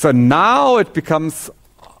 So now it becomes,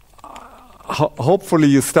 hopefully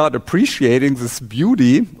you start appreciating this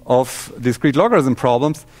beauty of discrete logarithm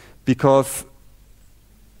problems, because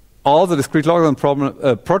all the discrete logarithm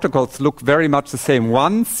protocols look very much the same.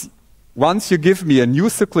 Once you give me a new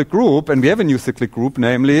cyclic group, and we have a new cyclic group,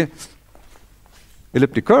 namely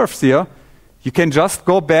elliptic curves here, you can just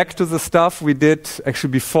go back to the stuff we did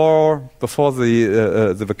actually before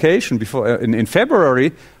the vacation, in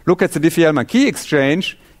February. Look at the Diffie-Hellman key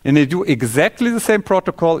exchange, and they do exactly the same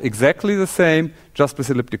protocol, exactly the same, just with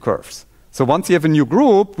elliptic curves. So once you have a new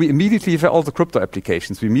group, we immediately have all the crypto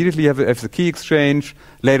applications. We immediately have the key exchange.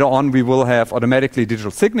 Later on, we will have automatically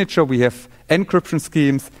digital signature. We have encryption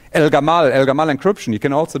schemes. El-Gamal encryption, you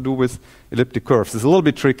can also do with elliptic curves. It's a little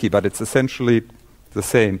bit tricky, but it's essentially the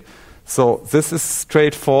same. So this is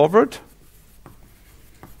straightforward.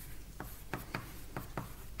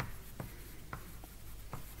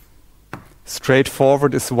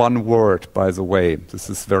 Straightforward is one word, by the way. This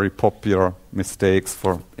is very popular mistakes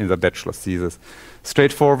in the bachelor thesis.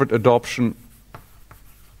 Straightforward adoption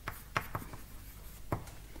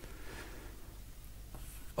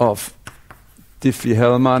of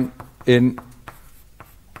Diffie-Hellman in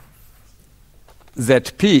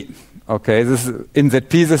ZP. Okay, in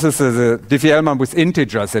ZP, this is a Diffie-Hellman with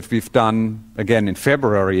integers that we've done again in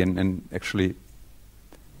February and actually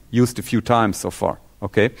used a few times so far.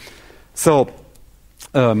 Okay. So,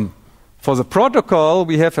 for the protocol,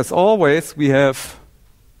 we have, as always, we have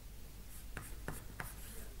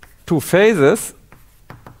two phases.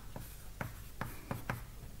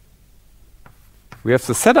 We have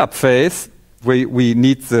the setup phase where we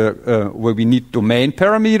need domain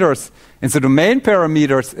parameters, and the domain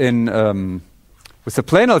parameters with the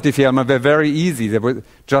planar Diffie-Hellman were very easy. They were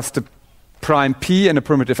just a prime p and a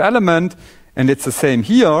primitive element, and it's the same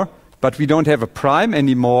here. But we don't have a prime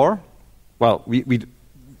anymore. Well, we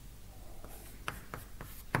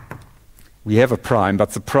have a prime,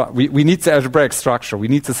 but we need the algebraic structure. We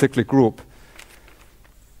need the cyclic group.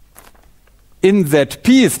 In that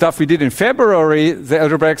P stuff we did in February, the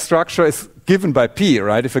algebraic structure is given by P,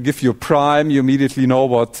 right? If I give you a prime, you immediately know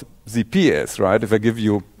what the P is, right? If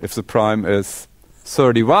the prime is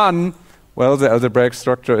 31, well, the algebraic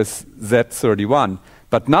structure is Z31.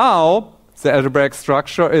 But now, the algebraic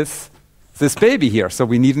structure is this baby here. So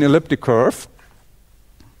we need an elliptic curve.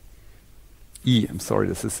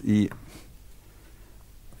 This is E.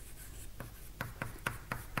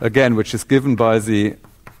 Again, which is given by the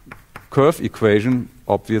curve equation,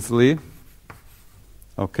 obviously.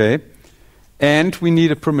 Okay. And we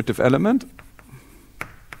need a primitive element.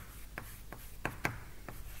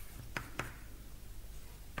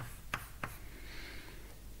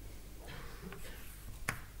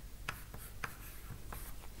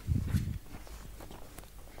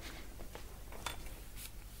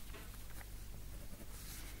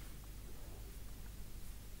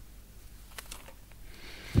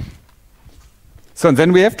 So and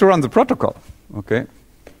then we have to run the protocol, okay?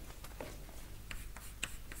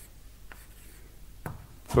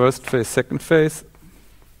 First phase, second phase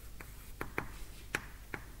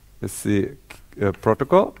is the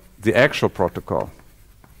protocol, the actual protocol.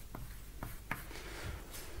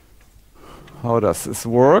 How does this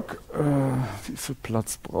work? Wie viel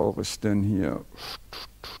Platz brauche ich denn hier?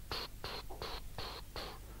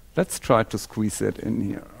 Let's try to squeeze it in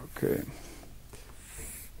here, okay.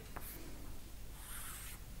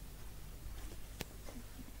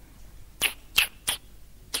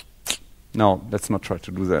 No, let's not try to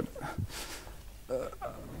do that.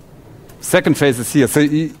 Second phase is here. So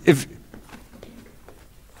if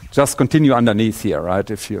just continue underneath here, right?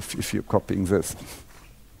 If you're copying this.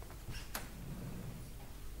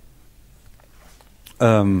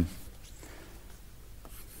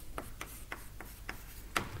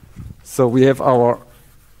 So we have our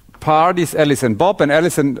parties, Alice and Bob, and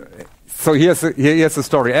Alice and so here's the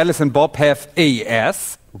story. Alice and Bob have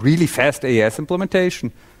AES, really fast AES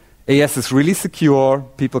implementation. AES is really secure.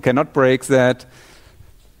 People cannot break that.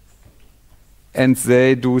 And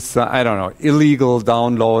they do some, I don't know, illegal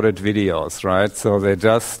downloaded videos, right? So they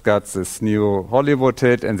just got this new Hollywood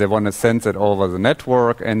hit and they want to send it over the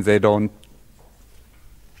network and they want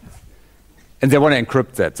to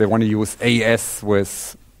encrypt that. They want to use AES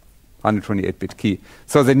with 128-bit key.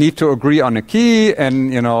 So they need to agree on a key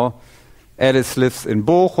and, you know, Alice lives in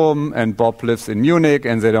Bochum and Bob lives in Munich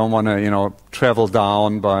and they don't want to, you know, travel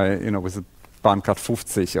down by, you know, with a Bahncard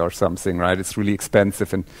 50 or something, right? It's really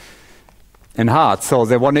expensive and hard. So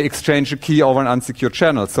they want to exchange a key over an unsecured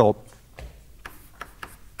channel. So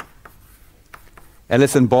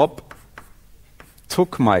Alice and Bob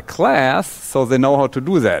took my class, so they know how to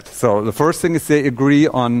do that. So the first thing is they agree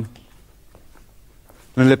on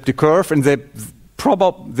an elliptic curve and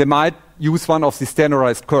they might use one of the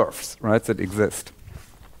standardized curves, right, that exist.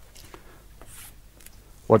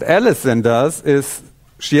 What Alice then does is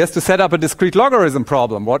she has to set up a discrete logarithm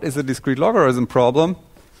problem. What is a discrete logarithm problem?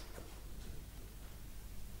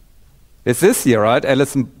 is this here, right?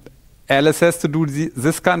 Alice has to do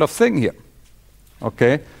this kind of thing here.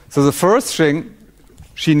 Okay, so the first thing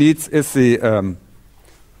she needs is the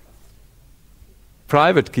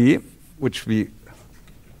private key, which we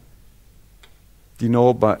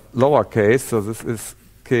denote by lowercase. So this is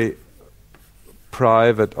k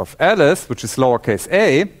private of Alice, which is lowercase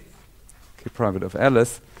a. K private of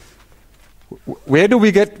Alice. Where do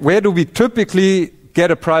we typically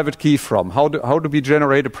get a private key from? How do we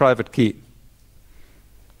generate a private key?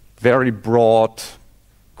 Very broad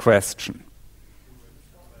question.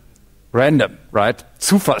 Random, right?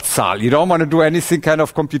 Zufallszahl. You don't want to do anything kind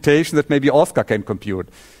of computation that maybe Oscar can compute.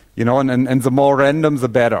 You know, and the more random, the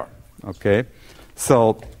better. Okay?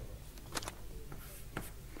 So,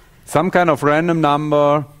 some kind of random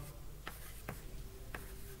number.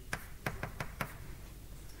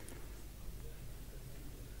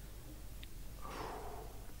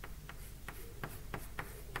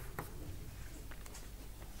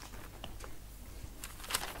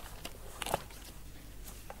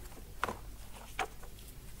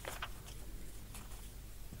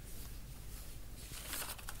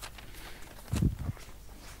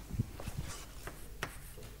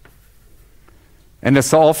 And as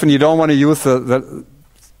so often you don't want to use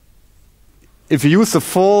if you use the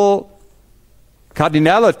full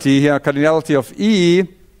cardinality here, cardinality of E,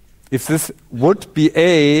 if this would be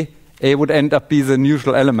A would end up be the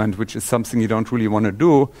unusual element, which is something you don't really want to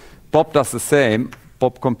do. Bob does the same.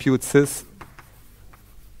 Bob computes his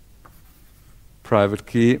private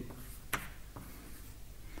key.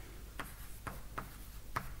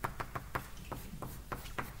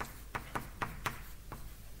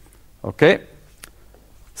 Okay.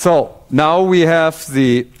 So now we have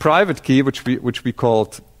the private key, which we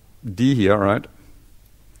called D here, right?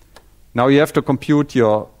 Now you have to compute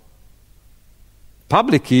your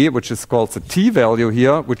public key, which is called the T value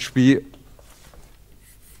here, which we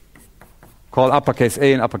call uppercase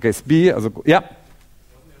A and uppercase B. Yeah. Wasn't there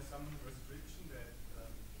some restriction that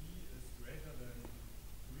P is greater than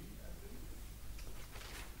 3, I think?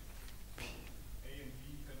 A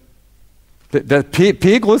and B können...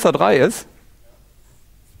 P größer 3 ist?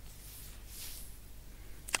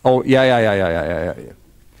 Oh, yeah.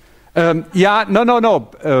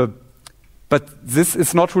 No. But this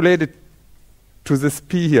is not related to this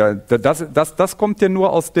P hier. Das kommt ja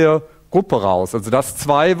nur aus der Gruppe raus. Also das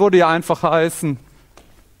 2 würde ja einfach heißen.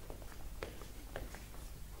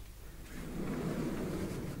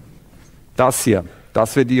 Das hier.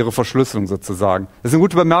 Das wäre ihre Verschlüsselung sozusagen. Das ist eine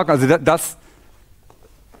gute Bemerkung. Also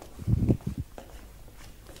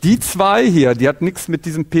die 2 hier, die hat nichts mit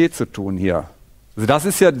diesem P zu tun hier. Also das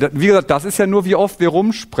ist ja, wie gesagt, das ist ja nur, wie oft wir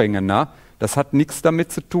rumspringen. Ne? Das hat nichts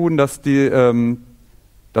damit zu tun, dass wir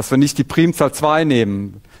nicht die Primzahl 2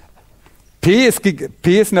 nehmen. P ist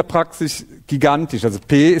in der Praxis gigantisch. Also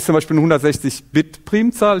P ist zum Beispiel eine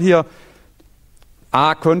 160-Bit-Primzahl hier.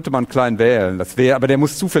 A könnte man klein wählen. Aber der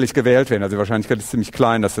muss zufällig gewählt werden. Also die Wahrscheinlichkeit ist ziemlich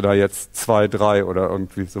klein, dass wir da jetzt 2, 3 oder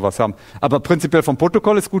irgendwie sowas haben. Aber prinzipiell vom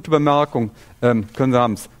Protokoll ist gute Bemerkung. Können Sie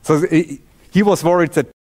haben's. So, he was worried that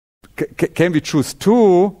can we choose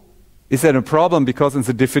 2? Is that a problem? Because in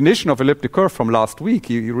the definition of elliptic curve from last week,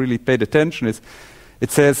 you really paid attention, it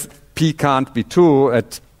says P can't be 2,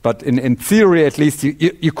 but in theory at least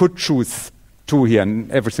you could choose 2 here and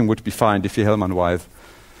everything would be fine if you're Hellman-wise.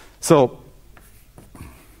 So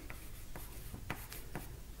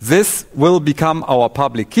this will become our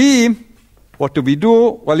public key. What do we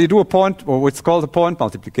do? Well, you do it's called a point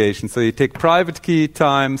multiplication. So you take private key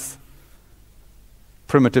times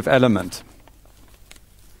primitive element.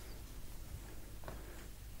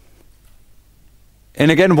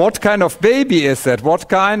 And again, what kind of baby is that? What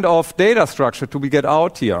kind of data structure do we get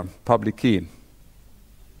out here? Public key.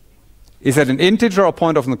 Is that an integer or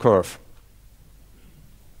point of the curve?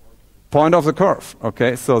 Point of the curve.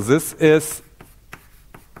 Okay, so this is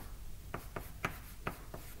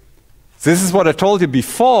what I told you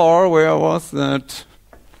before. Where was that?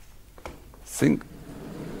 Think.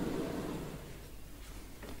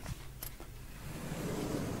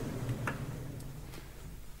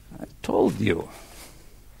 I told you.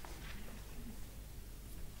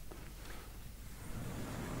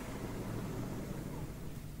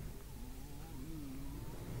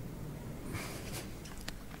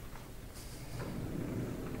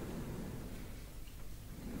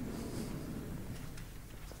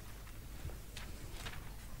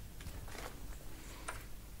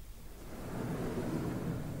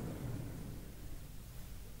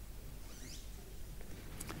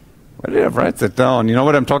 Where did I write that down? You know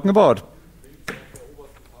what I'm talking about?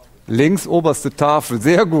 Links oberste Tafel.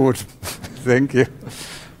 Sehr gut. Thank you.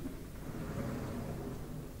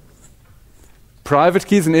 Private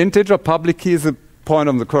key is an integer, public key is a point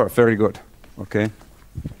on the curve. Very good. Okay.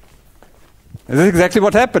 And this is exactly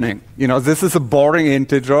what's happening. You know, this is a boring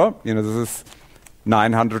integer. You know, this is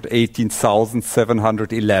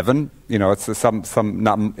 918,711. You know, it's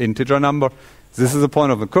some integer number. This is a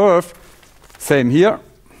point of the curve. Same here.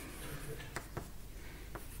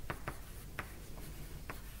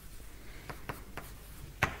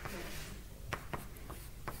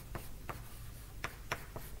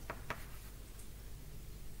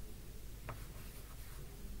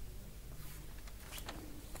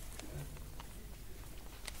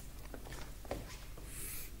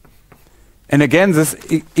 And again, this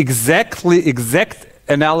exact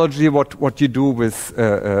analogy what you do with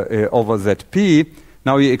over ZP.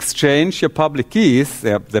 Now you exchange your public keys.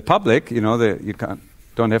 They're public. You know, you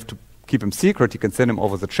don't have to keep them secret. You can send them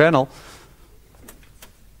over the channel.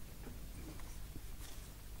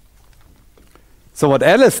 So what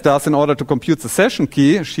Alice does in order to compute the session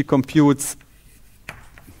key, she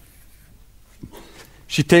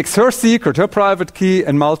takes her secret, her private key,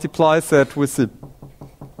 and multiplies that with the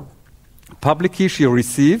public key she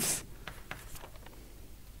receives.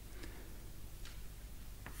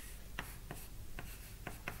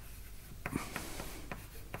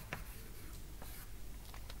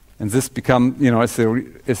 And this becomes, you know,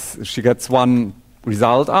 she gets one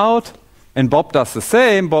result out, and Bob does the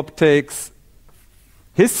same. Bob takes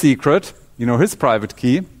his secret, you know, his private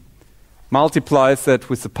key, multiplies that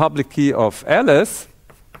with the public key of Alice,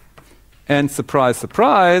 and surprise,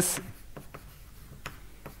 surprise,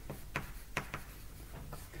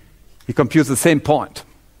 he computes the same point,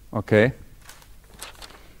 okay?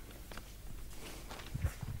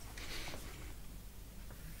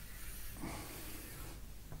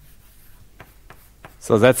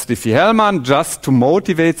 So that's Diffie-Hellman, just to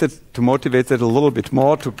motivate it a little bit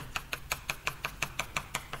more.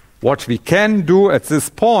 What we can do at this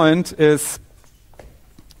point is,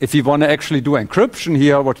 if we want to actually do encryption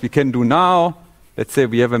here, what we can do now, let's say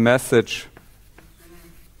we have a message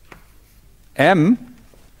M.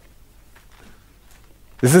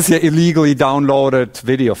 This is your illegally downloaded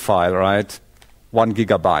video file, right? 1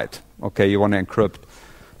 gigabyte. Okay, you want to encrypt.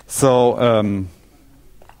 So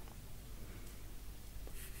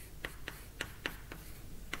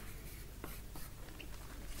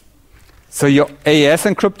so your AES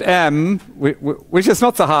encrypt M, which is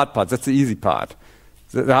not the hard part, that's the easy part.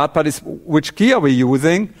 The hard part is which key are we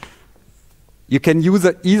using? You can use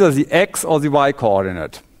either the X or the Y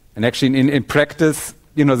coordinate. And actually in practice,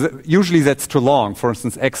 you know, usually that's too long. For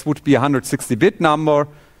instance, X would be a 160-bit number.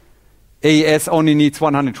 AES only needs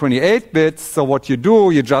 128 bits. So what you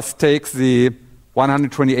do, you just take the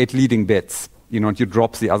 128 leading bits, you know, and you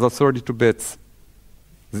drop the other 32 bits.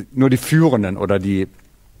 Nur die führenden oder die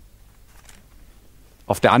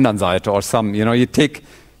auf der anderen Seite or some, you know, you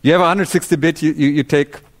have 160 bit, you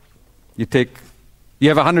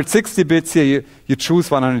have 160 bits here, you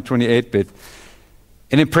choose 128 bit.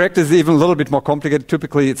 And in practice, it's even a little bit more complicated.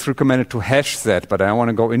 Typically, it's recommended to hash that, but I don't want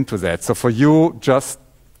to go into that. So for you, just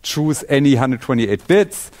choose any 128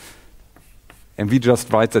 bits, and we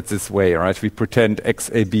just write that this way, right? We pretend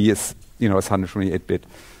XAB is, you know, is 128 bit.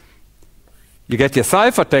 You get your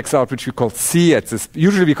ciphertext out, which we call C at this.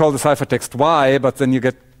 Usually we call the ciphertext Y, but then you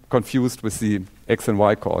get confused with the X and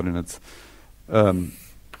Y coordinates. You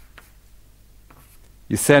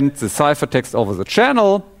send the ciphertext over the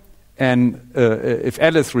channel, and if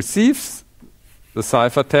Alice receives the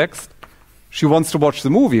ciphertext, she wants to watch the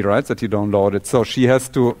movie, right, that you downloaded. So she has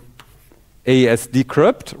to AES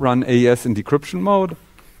decrypt, run AES in decryption mode.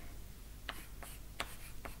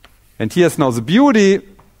 And here's now the beauty.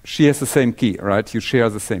 She has the same key, right? You share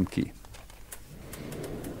the same key.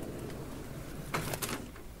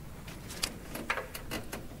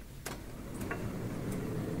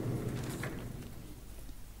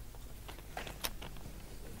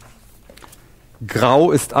 Grau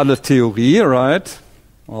ist alle Theorie, right?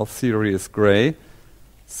 All theory is gray.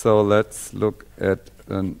 So let's look at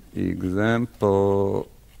an example.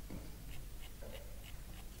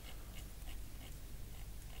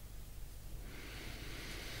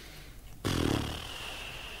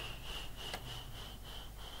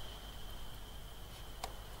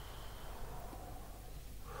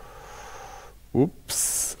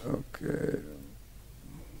 Oops, okay.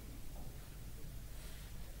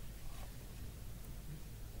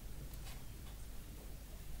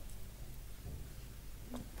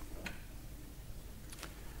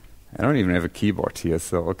 I don't even have a keyboard here,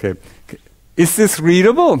 so okay. Is this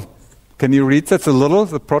readable? Can you read that a little,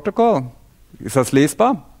 the protocol? Ist das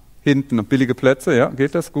lesbar? Hinten, billige Plätze, ja,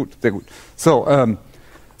 geht das? Gut, sehr gut. So,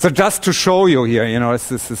 so just to show you here, you know,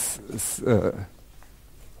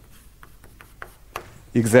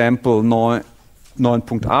 example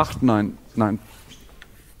 9.8,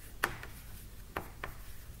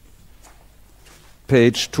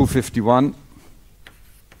 page 251.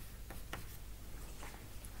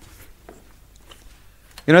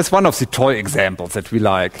 You know, it's one of the toy examples that we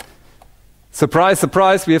like. Surprise,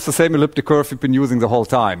 surprise, we have the same elliptic curve we've been using the whole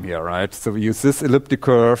time here, right? So we use this elliptic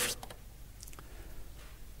curve.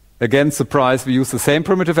 Again, surprise, we use the same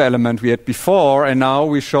primitive element we had before, and now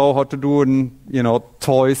we show how to do an, you know,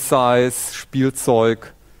 toy size Spielzeug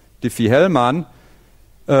Diffie-Hellman.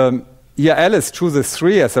 Here Alice chooses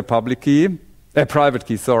 3 as a private key,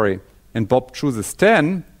 sorry, and Bob chooses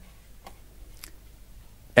 10.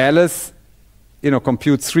 Alice, you know,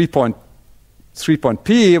 computes 3 point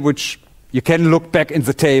P, which you can look back in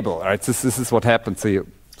the table, right? This is what happens. So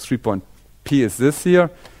 3 point P is this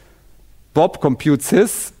here. Bob computes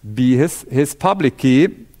his public key,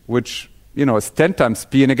 which, you know, is 10 times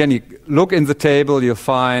P. And again, you look in the table, you'll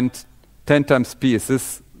find 10 times P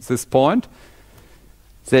is this point.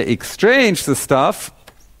 They exchange the stuff.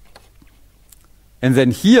 And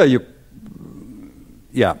then here you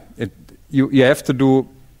have to do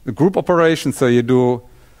a group operation. So you do,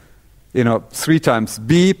 you know, 3 times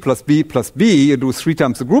B plus B plus B. You do 3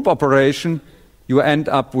 times the group operation. You end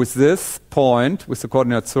up with this point with the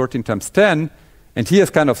coordinate 13 times 10. And here's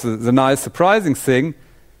kind of the nice surprising thing.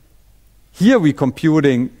 Here we're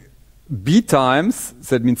computing B times,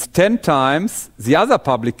 so that means 10 times the other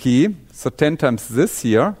public key, so 10 times this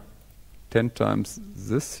here, 10 times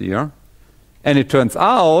this here. And it turns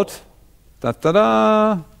out,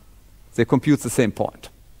 they compute the same point.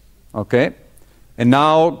 Okay? And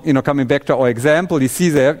now, you know, coming back to our example, you see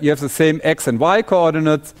there you have the same x and y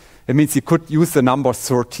coordinates. It means you could use the number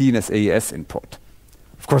 13 as AES input.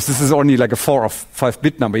 Of course, this is only like a 4 or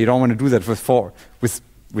 5-bit number. You don't want to do that with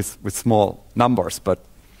small numbers. But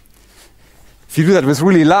if you do that with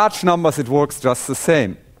really large numbers, it works just the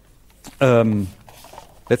same.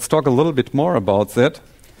 Let's talk a little bit more about that.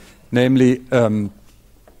 Namely,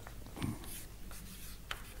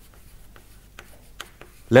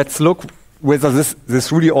 let's look whether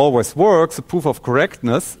this really always works, the proof of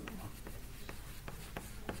correctness.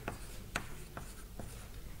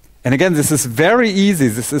 And again, this is very easy.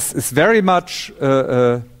 This is very much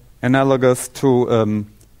analogous to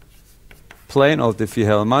plain old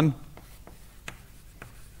Diffie-Hellman.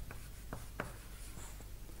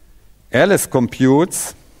 Alice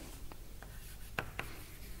computes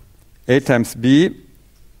A times B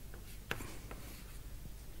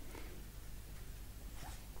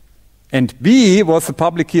and B was the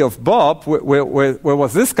public key of Bob. Where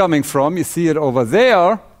was this coming from? You see it over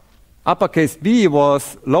there. Uppercase B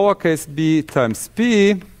was lowercase b times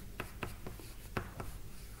P.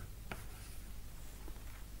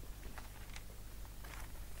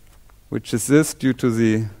 Which is this due to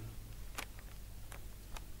the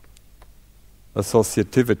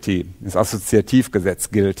associativity. Das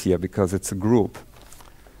Assoziativgesetz gilt here because it's a group.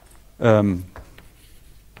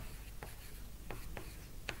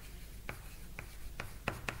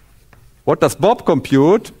 What does Bob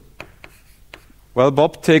compute? Well,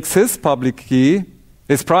 Bob takes his public key,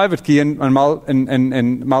 his private key,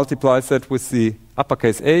 and multiplies that with the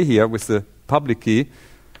uppercase A here, with the public key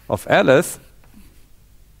of Alice.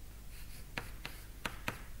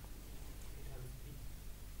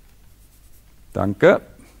 Danke.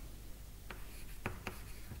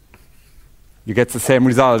 You get the same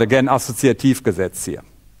result. Again, Assoziativgesetz hier.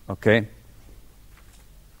 Okay?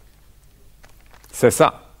 C'est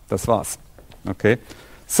ça. Das war's. Okay?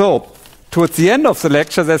 So, towards the end of the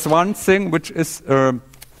lecture, there's one thing which is,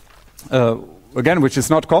 again, which is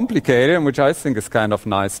not complicated and which I think is kind of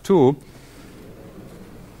nice too.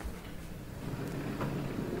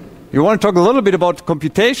 You want to talk a little bit about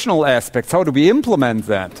computational aspects. How do we implement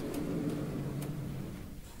that?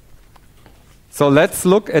 So let's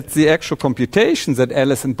look at the actual computations that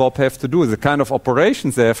Alice and Bob have to do, the kind of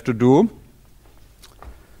operations they have to do.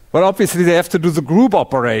 Well, obviously they have to do the group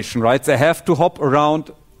operation, right? They have to hop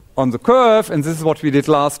around on the curve, and this is what we did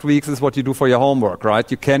last week. This is what you do for your homework, right?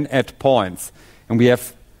 You can add points. And we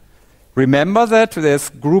have, remember that there's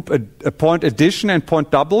group a point addition and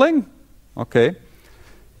point doubling? Okay.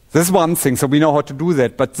 This is one thing, so we know how to do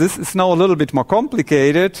that. But this is now a little bit more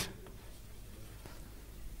complicated.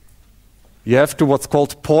 You have to what's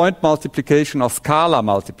called point multiplication or scalar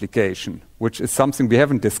multiplication, which is something we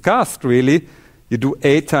haven't discussed really. You do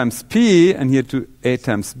A times P, and here do A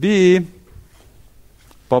times B.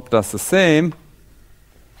 Bob does the same.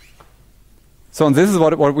 So and this is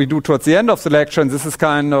what we do towards the end of the lecture, and this is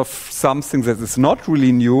kind of something that is not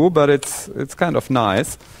really new, but it's kind of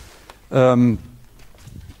nice.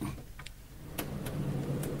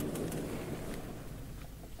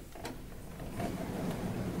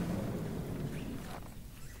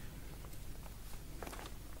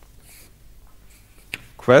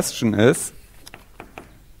 question is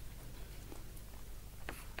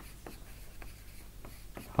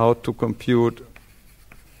how to compute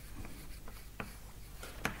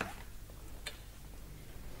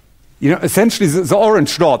essentially the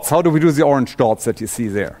orange dots. How do we do the orange dots that you see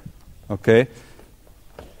there? Okay.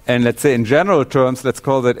 And let's say in general terms, let's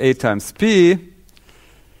call that A times P.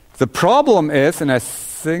 The problem is, and I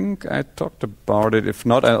think I talked about it, if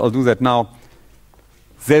not, I'll do that now.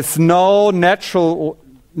 There's no natural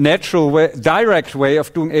way, direct way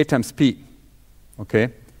of doing A times P. Okay?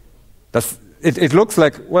 It looks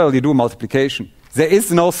like, well, you do multiplication. There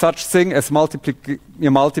is no such thing as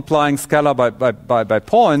multiplying scalar by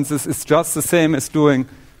points. This is just the same as doing,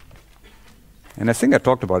 and I think I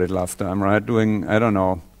talked about it last time, right? Doing, I don't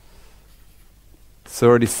know,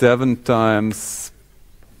 37 times,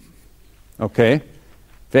 okay?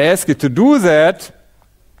 They ask you to do that.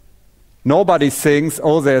 Nobody thinks,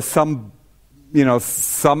 oh, there's some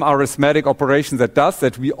arithmetic operation that does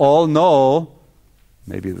that. We all know,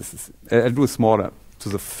 maybe this is, I'll do smaller, to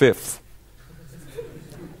the fifth.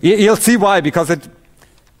 You'll see why, because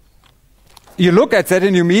you look at that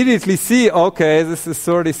and you immediately see, okay, this is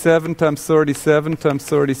 37 times 37 times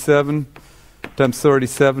 37 times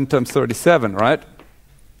 37 times 37, right?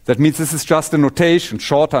 That means this is just a notation,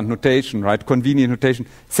 shorthand notation, right? Convenient notation.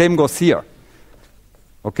 Same goes here.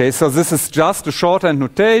 Okay, so this is just a shorthand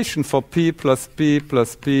notation for P plus P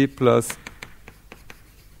plus P plus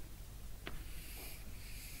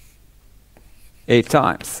 8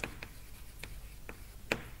 times.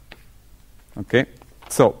 Okay,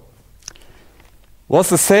 so was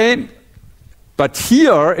the same, but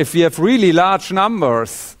here, if we have really large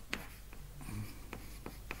numbers,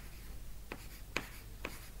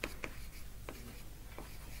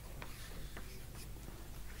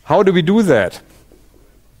 how do we do that?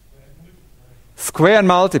 Square and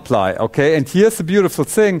multiply, okay? And here's the beautiful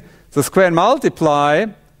thing. The square and multiply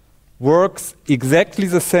works exactly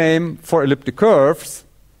the same for elliptic curves,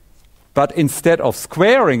 but instead of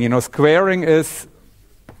squaring, squaring is,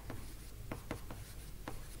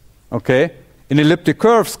 okay? In elliptic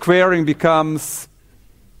curve, squaring becomes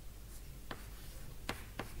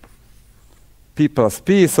P plus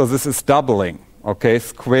P, so this is doubling, okay?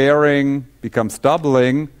 Squaring becomes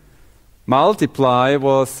doubling. Multiply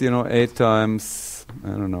was, 8 times, I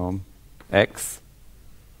don't know, x.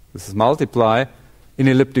 This is multiply. In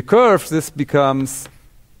elliptic curves, this becomes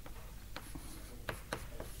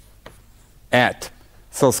add.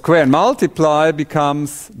 So square and multiply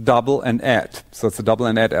becomes double and add. So it's a double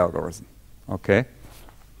and add algorithm. Okay?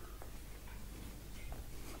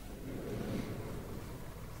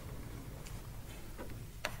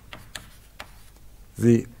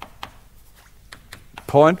 The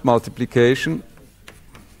point multiplication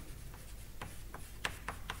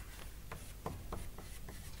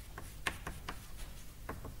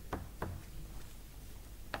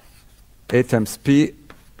A times P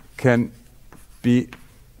can be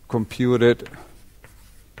computed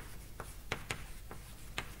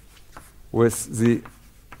with the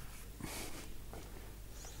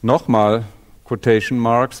nochmal quotation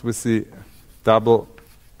marks with the double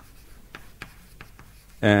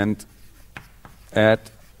and add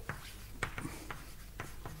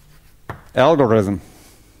algorithm.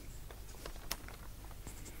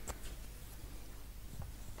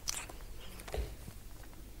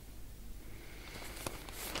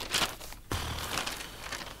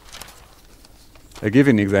 I give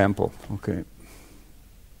you an example. Okay.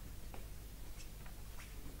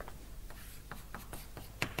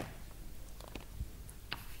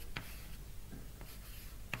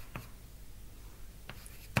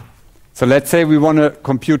 So let's say we want to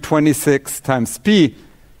compute 26 times P.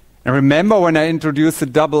 And remember when I introduced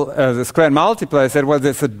the square and multiply, I said, well,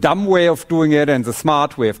 there's a dumb way of doing it and the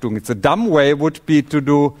smart way of doing it. The dumb way would be to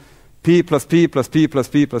do P plus P plus P plus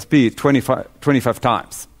P plus P 25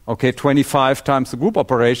 times. Okay, 25 times the group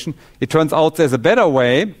operation. It turns out there's a better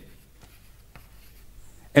way.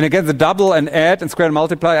 And again, the double and add and square and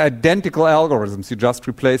multiply are identical algorithms. You just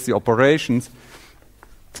replace the operations.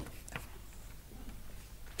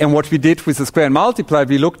 And what we did with the square and multiply,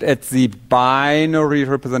 we looked at the binary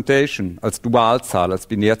representation, als Dualzahl, als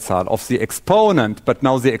Binärzahl, of the exponent. But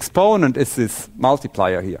now the exponent is this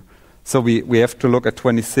multiplier here. So we have to look at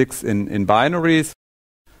 26 in binaries.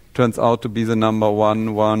 Turns out to be the number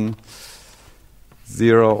 1, 1,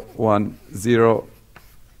 0, 1, 0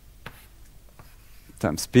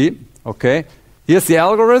 times P. Okay. Here's the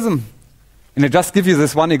algorithm. And I just give you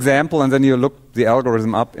this one example, and then you look the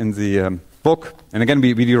algorithm up in the book. And again,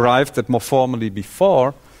 we derived that more formally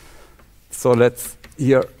before. So let's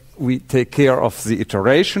here we take care of the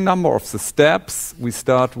iteration number of the steps. We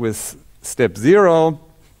start with step 0.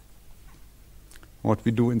 What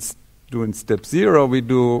we do in step 0,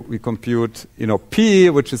 we compute, p,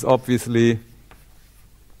 which is obviously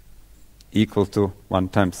equal to 1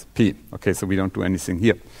 times p. Okay, so we don't do anything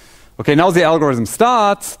here. Okay, now the algorithm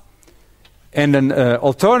starts, and an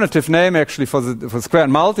alternative name actually for square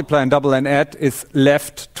and multiply and double and add is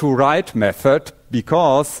left to right method,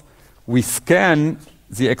 because we scan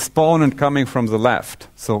the exponent coming from the left.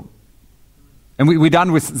 So, and we're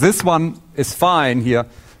done with this one is fine here.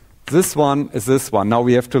 This one is this one. Now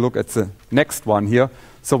we have to look at the next one here.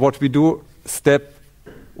 So what we do, step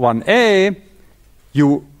 1a,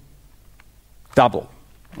 you double.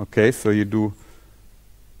 Okay, so you do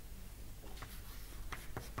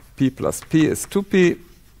p plus p is 2p.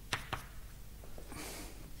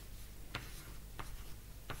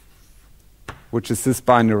 Which is this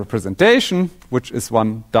binary representation, which is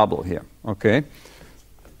 1 double here. Okay.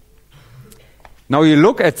 Now you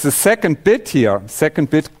look at the second bit here. Second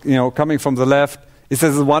bit, coming from the left. Is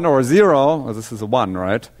this a 1 or a 0? Oh, this is a 1,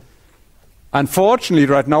 right? Unfortunately,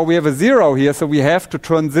 right now we have a 0 here, so we have to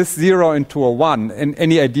turn this 0 into a 1. And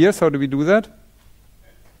any ideas how do we do that?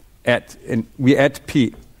 We add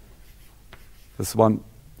p. This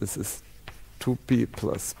is 2p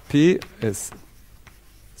plus p is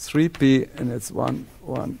 3p, and it's 1,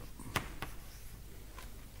 1.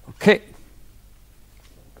 Okay.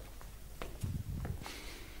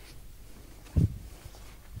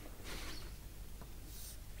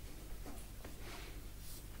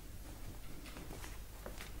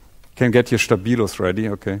 Can get your stabilos ready.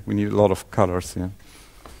 Okay, we need a lot of colors here.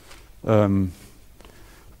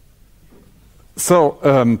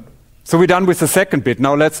 So we're done with the second bit.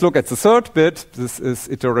 Now let's look at the third bit. This is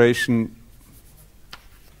iteration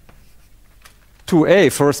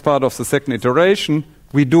 2a, first part of the second iteration.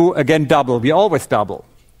 We do again double. We always double.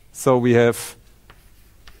 So we have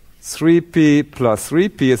 3p plus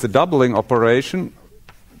 3p is a doubling operation.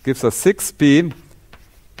 Gives us 6p.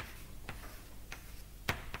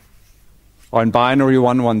 Or in binary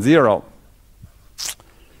 110.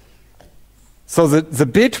 So the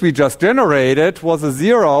bit we just generated was a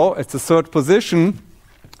 0. It's the third position.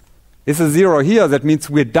 It's a 0 here. That means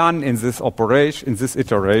we're done in this operation, in this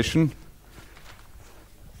iteration.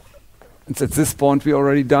 And at this point, we're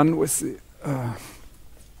already done with the.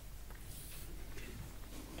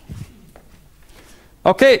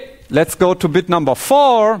 Okay, let's go to bit number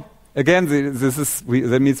 4. Again,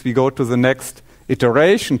 that means we go to the next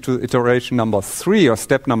iteration, to iteration number 3 or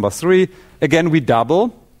step number 3. Again, we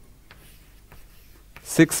double.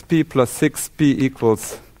 6p plus 6p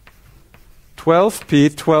equals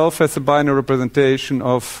 12p. 12 has a binary representation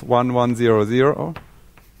of 1100.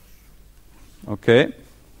 Okay.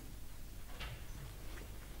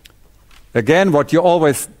 Again, what you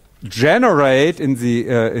always generate in the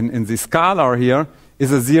scalar here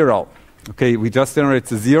is a 0. Okay, we just generate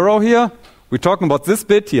the 0 here. We're talking about this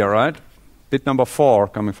bit here, right? Bit number 4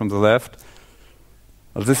 coming from the left.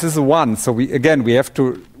 Well, this is a 1, so we have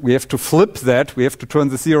to flip that. We have to turn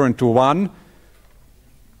the 0 into 1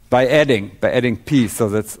 by adding p. So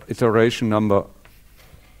that's iteration number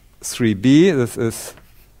 3b. This is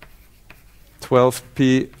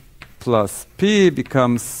 12p plus p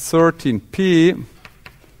becomes 13p,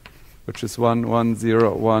 which is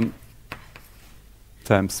 1101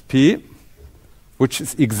 times p, which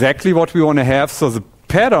is exactly what we want to have. So the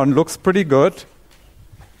pattern looks pretty good.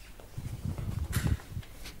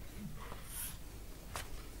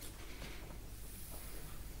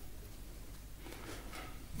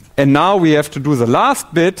 And now we have to do the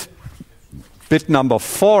last bit, bit number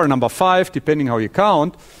 4, number 5, depending how you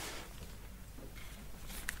count.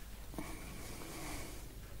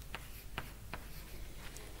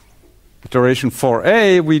 Iteration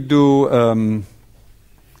 4a, we do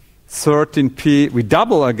 13p, we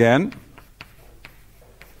double again.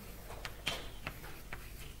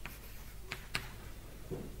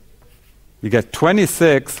 We get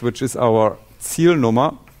 26, which is our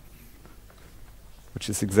Zielnummer, which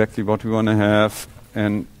is exactly what we want to have.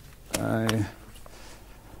 And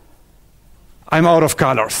I'm out of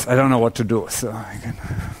colors. I don't know what to do. So I can.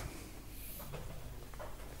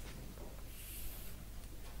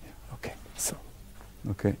 Okay. So,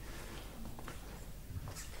 okay.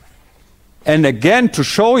 And again, to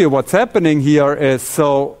show you what's happening here is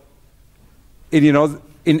so,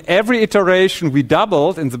 in every iteration we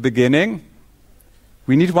doubled in the beginning.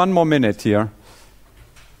 We need 1 more minute here.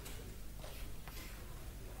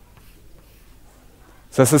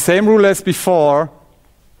 So it's the same rule as before.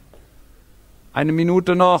 Eine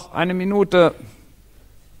Minute noch, eine Minute.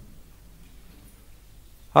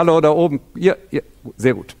 Hallo, da oben. Ja,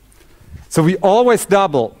 sehr gut. So we always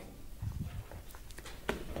double.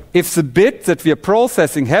 If the bit that we are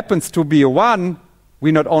processing happens to be a 1,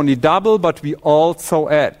 we not only double, but we also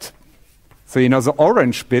add. So you know the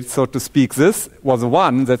orange bit, so to speak, this was a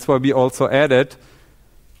 1, that's why we also added.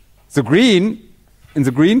 The green, in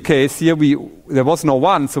the green case here, there was no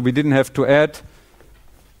 1, so we didn't have to add.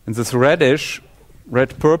 In this reddish,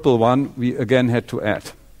 red-purple one, we again had to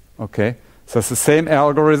add. Okay, so it's the same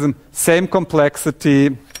algorithm, same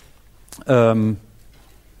complexity.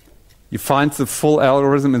 You find the full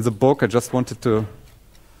algorithm in the book. I just wanted to...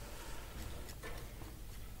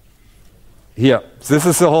 Here, this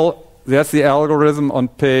is the whole... There's the algorithm on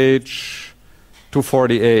page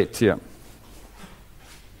 248 here.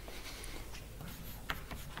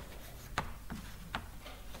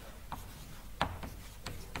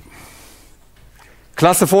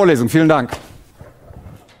 Klasse Vorlesung, vielen Dank.